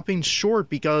stopping short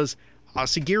because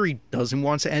Asagiri doesn't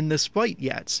want to end this fight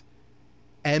yet.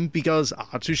 And because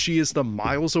Atsushi is the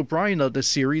Miles O'Brien of the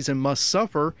series and must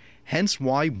suffer, hence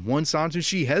why once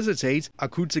Atsushi hesitates,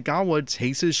 Akutagawa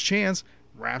takes his chance,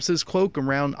 wraps his cloak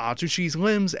around Atsushi's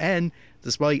limbs, and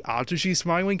despite Atsushi's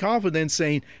smiling confidence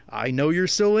saying, I know you're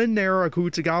still in there,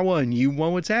 Akutagawa, and you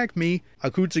won't attack me,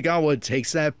 Akutagawa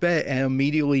takes that bet and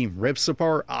immediately rips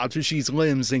apart Atsushi's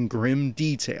limbs in grim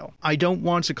detail. I don't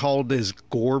want to call this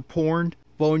gore porn,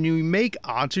 but when you make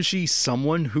Atsushi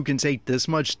someone who can take this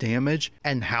much damage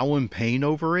and howl in pain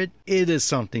over it, it is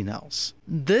something else.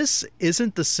 This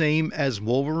isn't the same as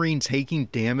Wolverine taking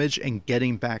damage and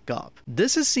getting back up.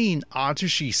 This is seeing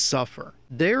Atsushi suffer.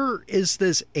 There is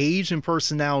this age and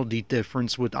personality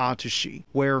difference with Atsushi,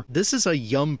 where this is a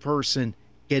young person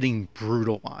getting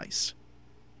brutalized.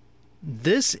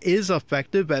 This is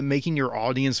effective at making your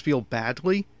audience feel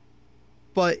badly,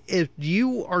 but if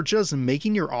you are just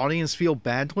making your audience feel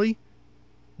badly,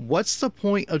 what's the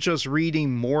point of just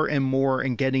reading more and more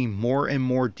and getting more and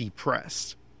more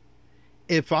depressed?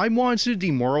 If I wanted to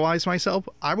demoralize myself,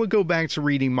 I would go back to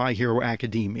reading My Hero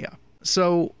Academia.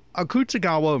 So,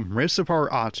 Akutagawa rips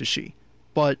apart Atsushi,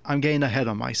 but I'm getting ahead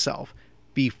of myself.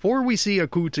 Before we see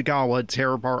Akutagawa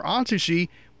tear apart Atsushi,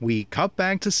 we cut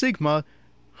back to Sigma,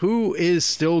 who is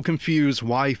still confused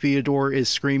why Theodore is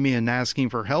screaming and asking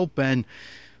for help, and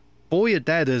boy,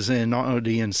 that is an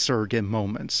audience surrogate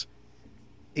moments.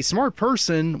 A smart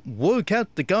person would have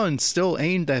kept the gun still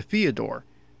aimed at Theodore.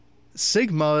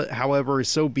 Sigma, however, is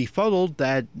so befuddled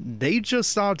that they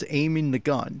just stopped aiming the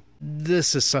gun.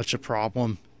 This is such a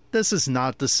problem. This is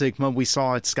not the Sigma we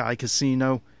saw at Sky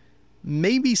Casino.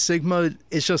 Maybe Sigma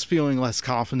is just feeling less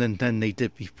confident than they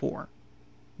did before.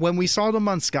 When we saw them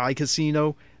on Sky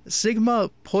Casino,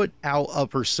 Sigma put out a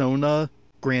persona,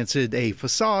 granted a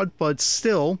facade, but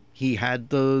still, he had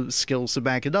the skills to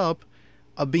back it up,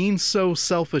 of being so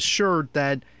self-assured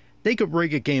that they could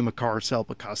rig a game of cards to help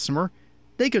a customer,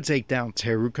 they could take down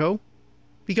Teruko,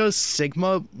 because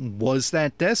Sigma was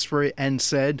that desperate and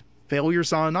said,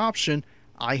 failure's not an option,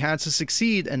 I had to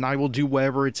succeed and I will do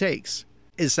whatever it takes.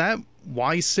 Is that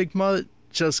why Sigma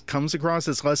just comes across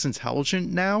as less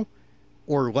intelligent now?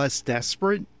 Or less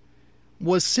desperate?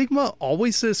 Was Sigma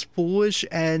always this foolish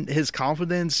and his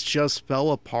confidence just fell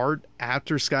apart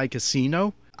after Sky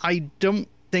Casino? I don't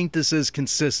think this is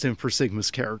consistent for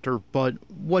Sigma's character, but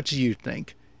what do you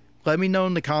think? Let me know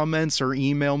in the comments or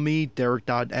email me,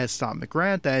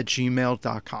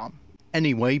 derek.s.mcgrath@gmail.com.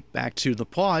 Anyway, back to the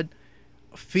plot.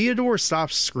 Theodore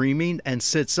stops screaming and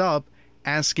sits up,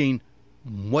 asking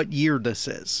what year this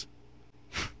is.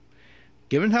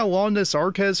 Given how long this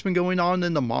arc has been going on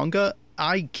in the manga,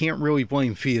 I can't really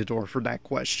blame Theodore for that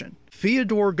question.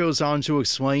 Fyodor goes on to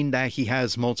explain that he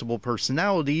has multiple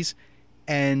personalities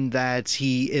and that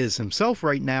he is himself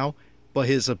right now, but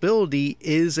his ability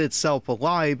is itself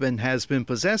alive and has been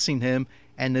possessing him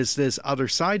and is this other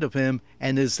side of him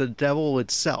and is the devil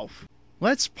itself.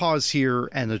 Let's pause here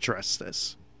and address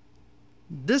this.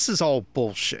 This is all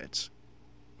bullshit.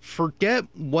 Forget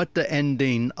what the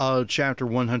ending of chapter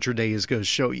 100A is going to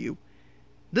show you.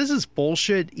 This is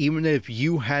bullshit even if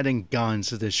you hadn't gotten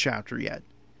to this chapter yet.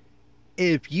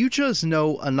 If you just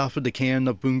know enough of the canon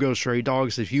of Bungo Stray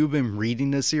Dogs, if you've been reading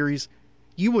this series,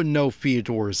 you would know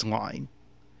Fyodor is lying.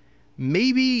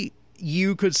 Maybe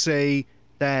you could say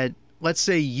that, let's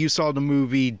say you saw the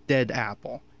movie Dead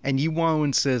Apple, and you want to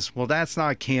insist, well, that's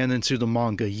not canon to the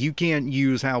manga. You can't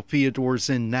use how Fyodor's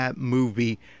in that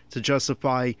movie to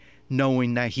justify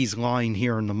knowing that he's lying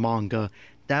here in the manga.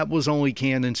 That was only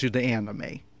canon to the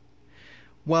anime.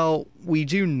 Well, we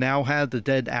do now have the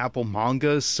Dead Apple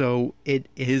manga, so it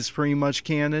is pretty much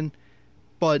canon.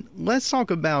 But let's talk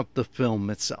about the film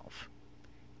itself.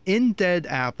 In Dead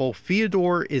Apple,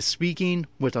 Fyodor is speaking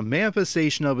with a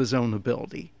manifestation of his own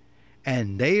ability,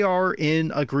 and they are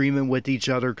in agreement with each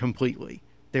other completely.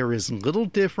 There is little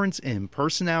difference in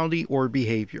personality or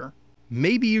behavior.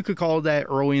 Maybe you could call that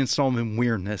early installment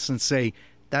weirdness and say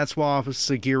that's what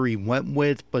Asagiri went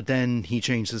with, but then he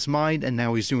changed his mind and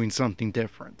now he's doing something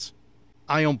different.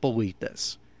 I don't believe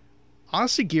this.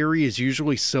 Asagiri is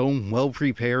usually so well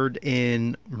prepared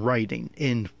in writing,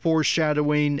 in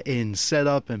foreshadowing, in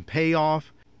setup and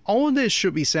payoff. All of this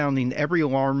should be sounding every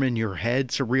alarm in your head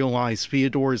to realize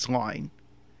Fyodor is lying.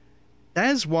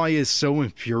 That is why it's so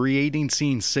infuriating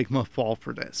seeing Sigma fall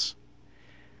for this.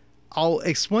 I'll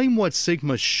explain what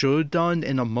Sigma should have done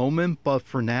in a moment, but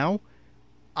for now,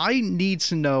 I need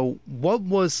to know what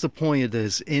was the point of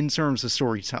this in terms of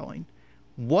storytelling.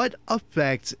 What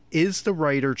effect is the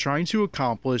writer trying to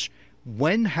accomplish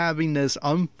when having this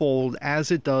unfold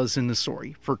as it does in the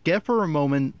story? Forget for a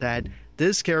moment that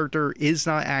this character is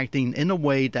not acting in a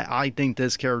way that I think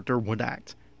this character would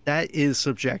act. That is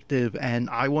subjective, and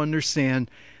I will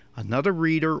understand another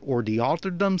reader or the author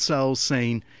themselves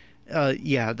saying,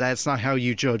 yeah, that's not how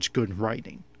you judge good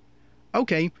writing.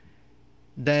 Okay,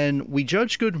 then we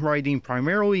judge good writing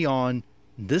primarily on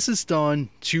this is done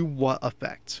to what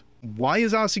effect. Why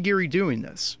is Asagiri doing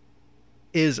this?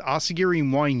 Is Asagiri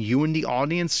wanting you and the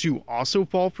audience to also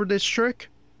fall for this trick?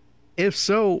 If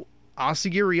so,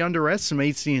 Asagiri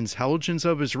underestimates the intelligence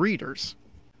of his readers.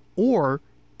 Or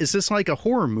is this like a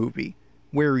horror movie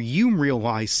where you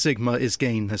realize Sigma is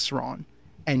getting this wrong,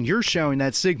 and you're shouting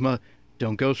at Sigma,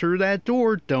 don't go through that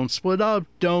door, don't split up,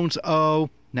 don't, oh,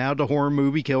 now the horror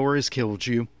movie killer has killed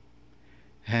you.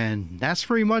 And that's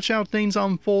pretty much how things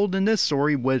unfold in this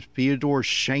story with Fyodor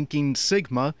shanking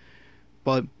Sigma,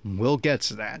 but we'll get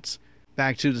to that.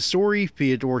 Back to the story,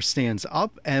 Fyodor stands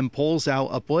up and pulls out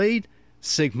a blade.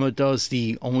 Sigma does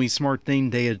the only smart thing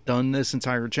they had done this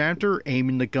entire chapter,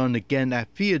 aiming the gun again at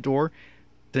Fyodor,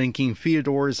 thinking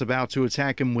Fyodor is about to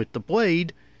attack him with the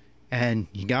blade, and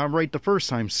you got it right the first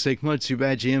time, Sigma, too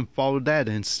bad you didn't follow that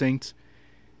instinct.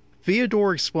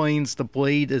 Fyodor explains the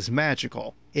blade is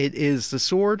magical. It is the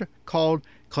sword called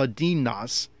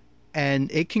Kladinas,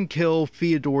 and it can kill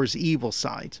Fyodor's evil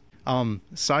side.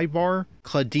 Sidebar,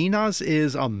 Kladinas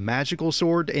is a magical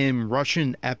sword in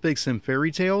Russian epics and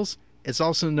fairy tales. It's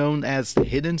also known as the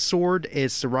hidden sword.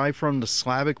 It's derived from the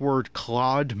Slavic word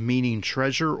klad, meaning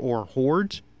treasure or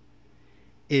hoard.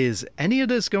 Is any of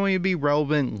this going to be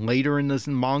relevant later in this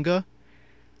manga?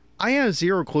 I have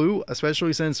zero clue,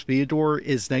 especially since Fyodor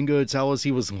is then going to tell us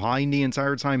he was lying the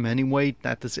entire time anyway,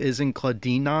 that this isn't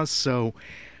Kladinas, so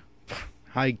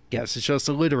I guess it's just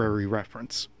a literary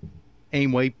reference.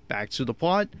 Anyway, back to the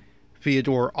plot.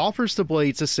 Fyodor offers the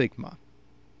blade to Sigma.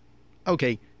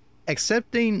 Okay,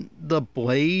 accepting the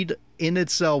blade in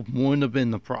itself wouldn't have been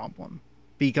the problem.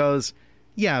 Because,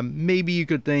 yeah, maybe you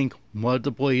could think, what if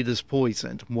the blade is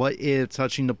poisoned? What if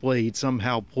touching the blade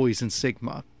somehow poisons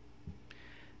Sigma?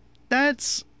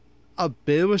 That's a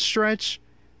bit of a stretch.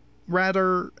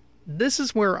 Rather, this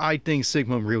is where I think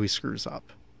Sigma really screws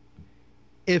up.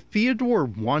 If Fyodor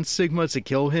wants Sigma to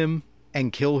kill him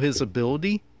and kill his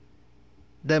ability,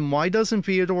 then why doesn't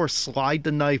Fyodor slide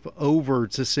the knife over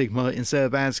to Sigma instead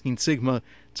of asking Sigma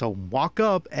to walk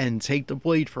up and take the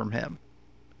blade from him?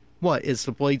 What, is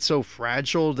the blade so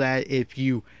fragile that if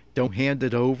you don't hand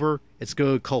it over, it's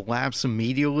going to collapse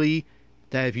immediately?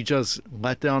 That if you just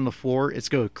let it on the floor, it's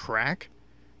going to crack?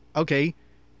 Okay,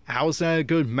 how's that a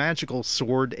good magical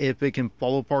sword if it can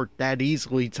fall apart that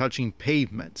easily touching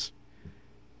pavement?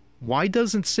 Why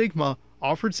doesn't Sigma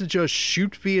offer to just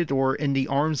shoot Fyodor in the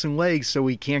arms and legs so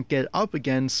he can't get up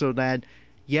again so that,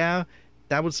 yeah,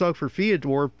 that would suck for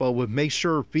Fyodor, but would make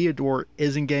sure Fyodor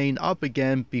isn't getting up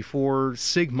again before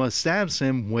Sigma stabs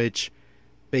him, which,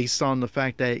 based on the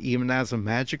fact that even as a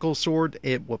magical sword,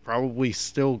 it would probably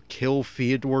still kill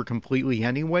Fyodor completely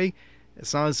anyway.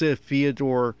 It's not as if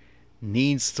Fyodor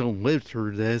needs to live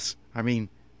through this. I mean,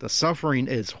 the suffering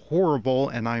is horrible,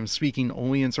 and I'm speaking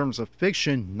only in terms of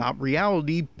fiction, not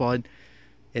reality, but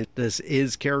if this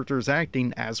is characters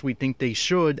acting as we think they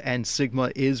should, and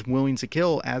Sigma is willing to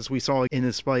kill, as we saw in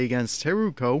his fight against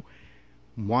Teruko,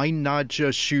 why not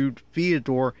just shoot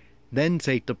Fyodor, then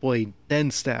take the blade,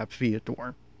 then stab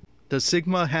Fyodor? Does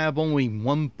Sigma have only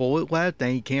one bullet left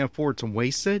and he can't afford to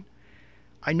waste it?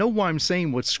 I know what I'm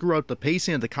saying would screw up the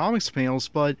pacing of the comics panels,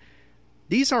 but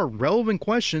these are relevant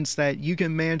questions that you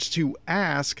can manage to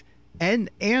ask and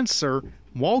answer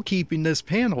while keeping this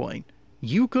paneling.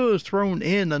 You could have thrown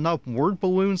in enough word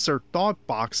balloons or thought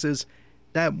boxes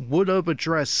that would have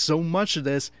addressed so much of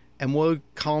this and would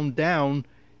have calmed down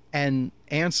and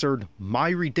answered my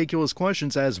ridiculous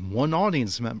questions as one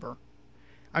audience member.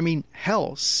 I mean,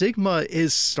 hell, Sigma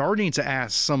is starting to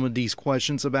ask some of these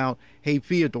questions about, hey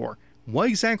Fyodor, what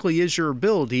exactly is your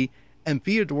ability? And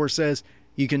Fyodor says,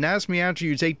 you can ask me after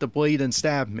you take the blade and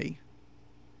stab me.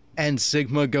 And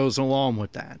Sigma goes along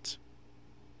with that.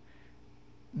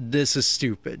 This is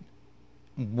stupid.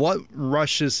 What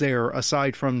rush is there,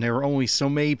 aside from there are only so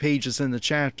many pages in the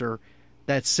chapter,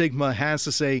 that Sigma has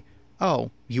to say,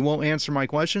 oh, you won't answer my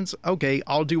questions? Okay,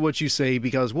 I'll do what you say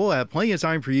because we'll have plenty of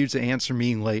time for you to answer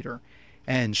me later.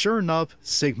 And sure enough,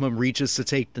 Sigma reaches to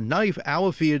take the knife out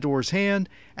of Fyodor's hand,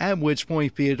 at which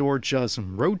point Fyodor just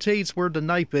rotates where the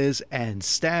knife is and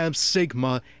stabs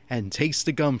Sigma and takes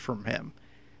the gun from him.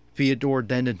 Fyodor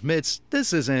then admits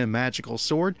this isn't a magical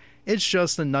sword, it's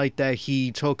just a knife that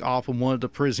he took off of one of the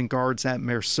prison guards at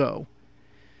Merceau.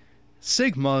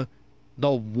 Sigma,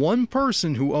 the one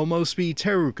person who almost beat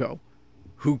Teruko,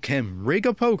 who can rig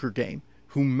a poker game,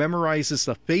 who memorizes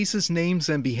the faces, names,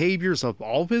 and behaviors of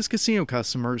all of his casino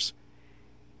customers,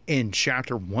 in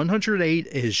Chapter 108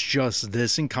 is just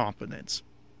this incompetence.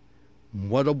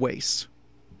 What a waste.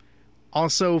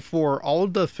 Also, for all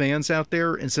of the fans out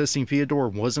there insisting Fyodor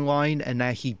wasn't lying and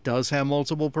that he does have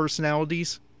multiple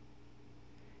personalities,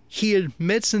 he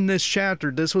admits in this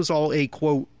chapter this was all a,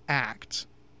 quote, act,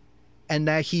 and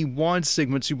that he wants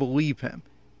Sigma to believe him.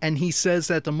 And he says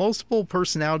that the multiple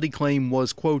personality claim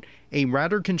was, quote, a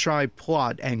rather contrived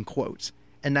plot, end quote,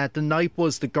 and that the knife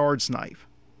was the guard's knife.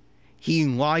 He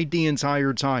lied the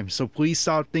entire time, so please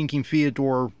stop thinking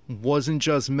Fyodor wasn't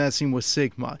just messing with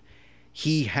Sigma.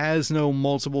 He has no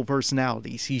multiple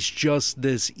personalities, he's just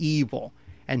this evil,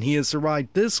 and he has survived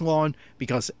this long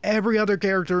because every other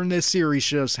character in this series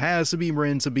just has to be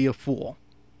written to be a fool.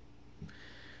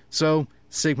 So,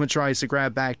 Sigma tries to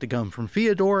grab back the gun from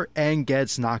Fyodor and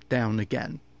gets knocked down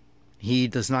again. He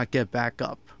does not get back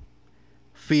up.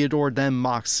 Fyodor then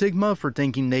mocks Sigma for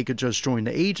thinking they could just join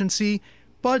the agency,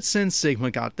 but since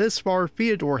Sigma got this far,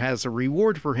 Fyodor has a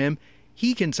reward for him.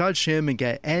 He can touch him and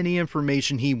get any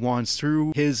information he wants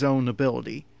through his own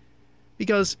ability.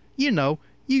 Because, you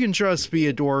can trust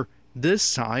Fyodor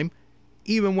this time,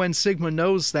 even when Sigma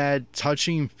knows that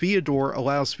touching Fyodor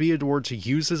allows Fyodor to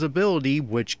use his ability,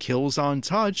 which kills on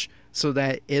touch, so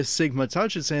that if Sigma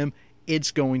touches him,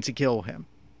 it's going to kill him.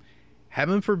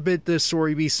 Heaven forbid this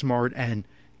story be smart, and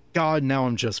God, now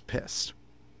I'm just pissed.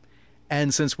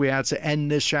 And since we had to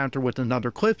end this chapter with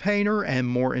another cliffhanger and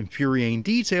more infuriating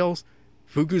details,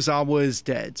 Fukuzawa is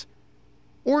dead.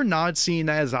 Or not, seeing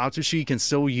as Atsushi can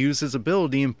still use his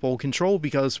ability in full control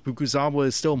because Fukuzawa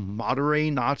is still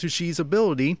moderating Atsushi's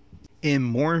ability. In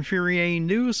more infuriating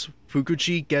news,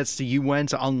 Fukuchi gets the UN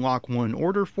to unlock one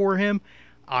order for him.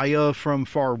 Aya from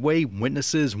far away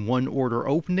witnesses one order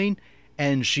opening,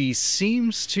 and she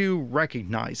seems to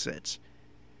recognize it.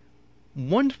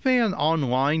 One fan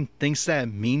online thinks that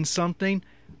means something.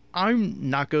 I'm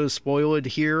not going to spoil it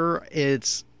here.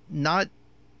 It's not...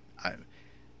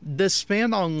 This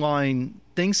fan online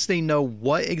thinks they know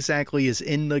what exactly is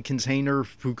in the container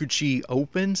Fukuchi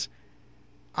opens.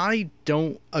 I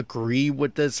don't agree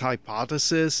with this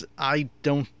hypothesis. I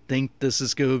don't think this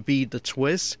is going to be the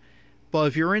twist. But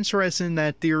if you're interested in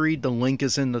that theory, the link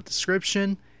is in the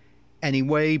description.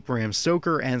 Anyway, Bram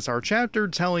Stoker ends our chapter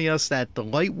telling us that the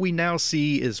light we now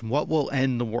see is what will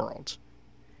end the world.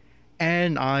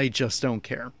 And I just don't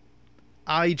care.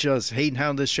 I just hate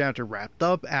how this chapter wrapped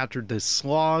up after this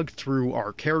slog through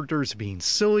our characters being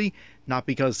silly, not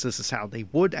because this is how they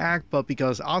would act, but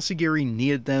because Asagiri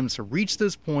needed them to reach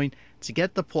this point to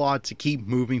get the plot to keep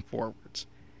moving forwards.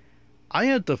 I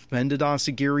had defended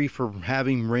Asagiri for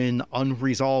having written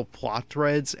unresolved plot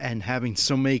threads and having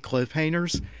so many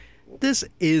cliffhangers. This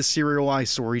is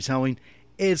serialized storytelling.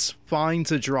 It's fine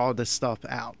to draw this stuff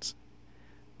out.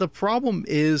 The problem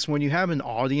is when you have an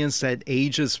audience that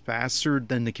ages faster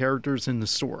than the characters in the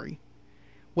story.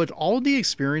 With all the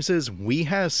experiences we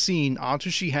have seen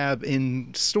Atsushi have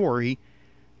in story,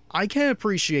 I can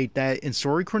appreciate that in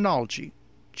story chronology.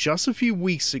 Just a few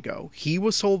weeks ago, he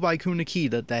was told by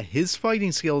Kunakita that his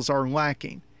fighting skills are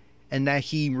lacking, and that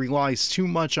he relies too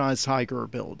much on his tiger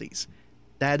abilities.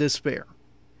 That is fair.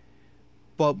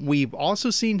 But we've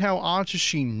also seen how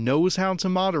Atsushi knows how to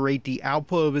moderate the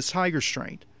output of his tiger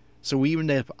strength, so even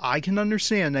if I can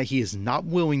understand that he is not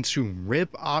willing to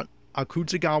rip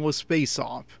Akutagawa's face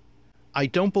off, I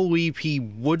don't believe he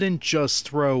wouldn't just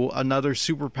throw another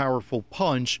super powerful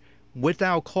punch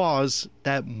without claws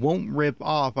that won't rip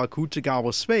off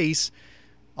Akutagawa's face,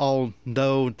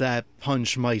 although that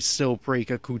punch might still break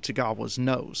Akutagawa's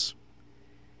nose.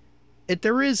 If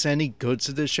there is any good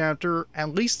to this chapter,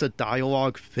 at least the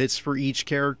dialogue fits for each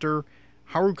character.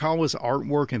 Harukawa's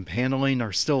artwork and paneling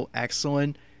are still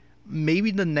excellent.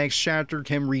 Maybe the next chapter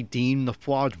can redeem the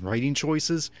flawed writing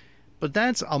choices, but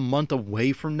that's a month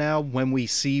away from now when we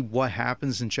see what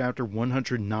happens in chapter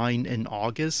 109 in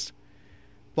August.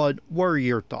 But what are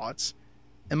your thoughts?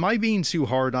 Am I being too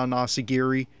hard on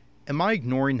Asagiri? Am I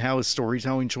ignoring how his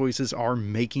storytelling choices are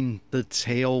making the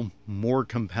tale more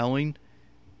compelling?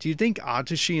 Do you think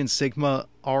Atsushi and Sigma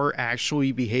are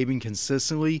actually behaving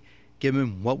consistently,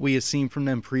 given what we have seen from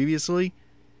them previously?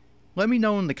 Let me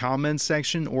know in the comments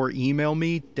section or email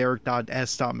me,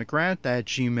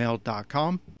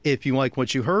 derek.s.mcgrath@gmail.com. If you like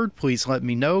what you heard, please let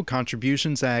me know.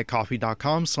 Contributions at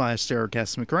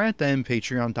coffee.com/DerekSMcGrath and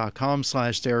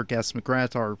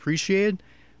patreon.com/DerekSMcGrath are appreciated.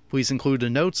 Please include the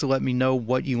notes to let me know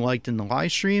what you liked in the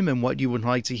live stream and what you would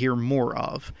like to hear more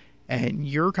of. And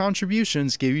your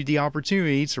contributions give you the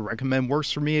opportunity to recommend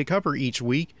works for me to cover each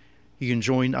week. You can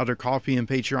join other Coffee and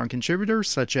Patreon contributors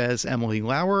such as Emily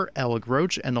Lauer, Alec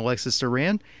Roach, and Alexis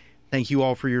Duran. Thank you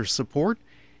all for your support.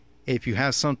 If you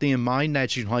have something in mind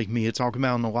that you'd like me to talk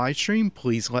about on the live stream,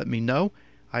 please let me know.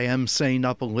 I am setting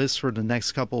up a list for the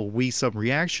next couple of weeks of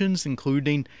reactions,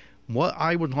 including what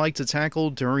I would like to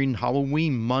tackle during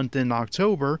Halloween month in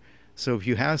October. So if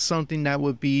you have something that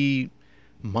would be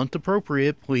month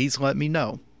appropriate, please let me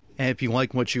know. And if you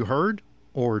like what you heard,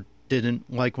 or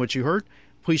didn't like what you heard,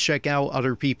 please check out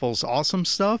other people's awesome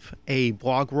stuff. A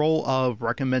blog roll of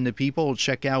recommended people to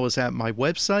check out is at my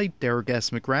website,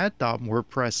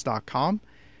 dereksmcgrath.wordpress.com.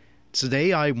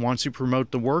 Today I want to promote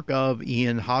the work of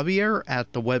Ian Javier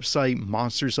at the website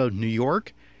Monsters of New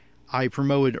York. I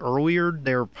promoted earlier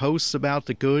their posts about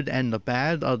the good and the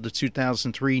bad of the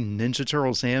 2003 Ninja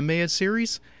Turtles animated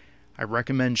series. I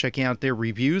recommend checking out their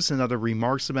reviews and other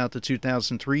remarks about the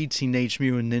 2003 Teenage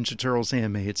Mutant Ninja Turtles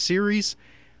animated series.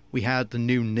 We had the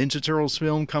new Ninja Turtles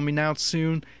film coming out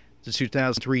soon. The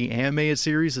 2003 animated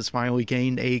series has finally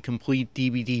gained a complete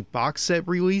DVD box set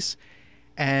release.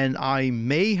 And I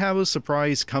may have a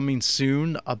surprise coming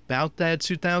soon about that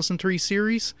 2003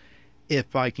 series,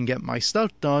 if I can get my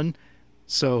stuff done.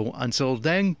 So until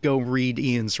then, go read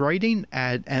Ian's writing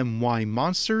at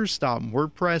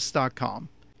mymonsters.wordpress.com.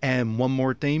 And one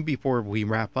more thing before we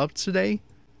wrap up today.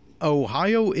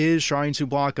 Ohio is trying to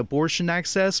block abortion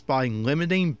access by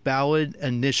limiting ballot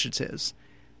initiatives.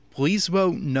 Please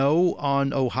vote no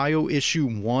on Ohio Issue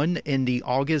 1 in the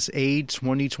August 8,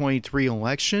 2023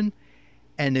 election.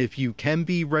 And if you can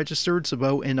be registered to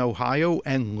vote in Ohio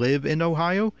and live in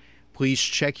Ohio, please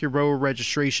check your voter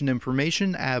registration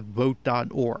information at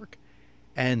vote.org.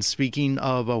 And speaking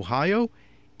of Ohio,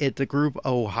 if the group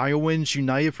Ohioans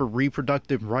United for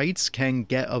Reproductive Rights can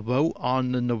get a vote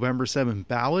on the November 7th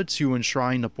ballot to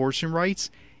enshrine abortion rights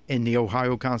in the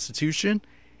Ohio Constitution,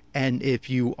 and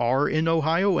if you are in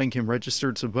Ohio and can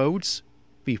register to vote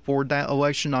before that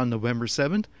election on November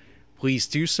 7th, please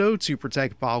do so to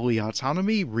protect bodily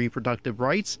autonomy, reproductive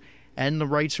rights, and the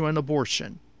right to an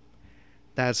abortion.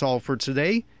 That's all for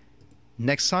today.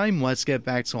 Next time, let's get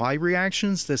back to live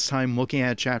reactions, this time looking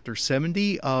at Chapter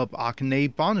 70 of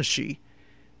Akane Banashi.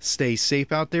 Stay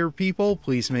safe out there, people.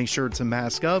 Please make sure to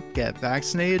mask up, get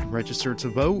vaccinated, register to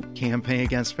vote, campaign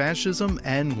against fascism,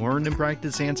 and learn and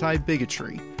practice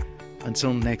anti-bigotry.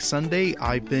 Until next Sunday,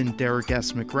 I've been Derek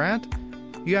S. McGrath.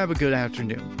 You have a good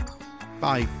afternoon.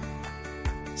 Bye.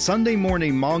 Sunday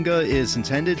Morning Manga is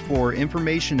intended for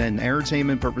information and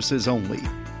entertainment purposes only.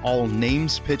 All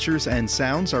names, pictures, and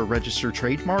sounds are registered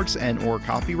trademarks and/or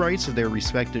copyrights of their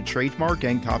respective trademark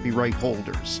and copyright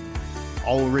holders.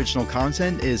 All original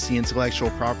content is the intellectual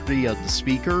property of the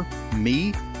speaker,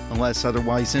 me, unless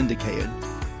otherwise indicated.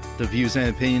 The views and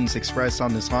opinions expressed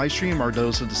on this live stream are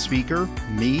those of the speaker,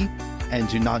 me, and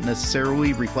do not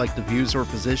necessarily reflect the views or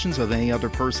positions of any other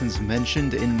persons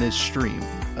mentioned in this stream.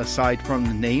 Aside from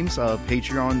the names of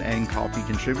Patreon and Ko-fi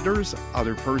contributors,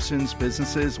 other persons,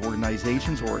 businesses,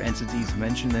 organizations, or entities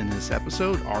mentioned in this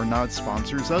episode are not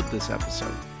sponsors of this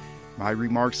episode. My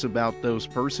remarks about those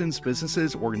persons,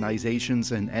 businesses,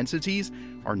 organizations, and entities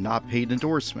are not paid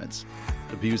endorsements.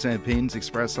 The views and opinions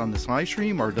expressed on this live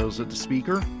stream are those of the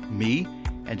speaker, me,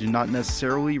 and do not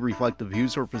necessarily reflect the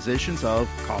views or positions of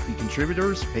Ko-fi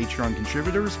contributors, Patreon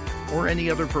contributors, or any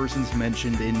other persons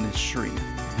mentioned in this stream.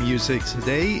 Music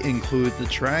today include the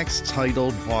tracks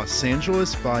titled Los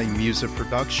Angeles by Music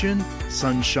Production,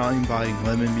 Sunshine by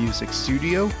Lemon Music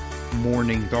Studio,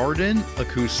 Morning Garden,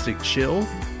 Acoustic Chill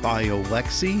by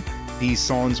Olexi. These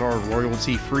songs are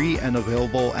royalty free and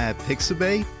available at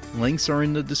Pixabay. Links are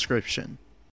in the description.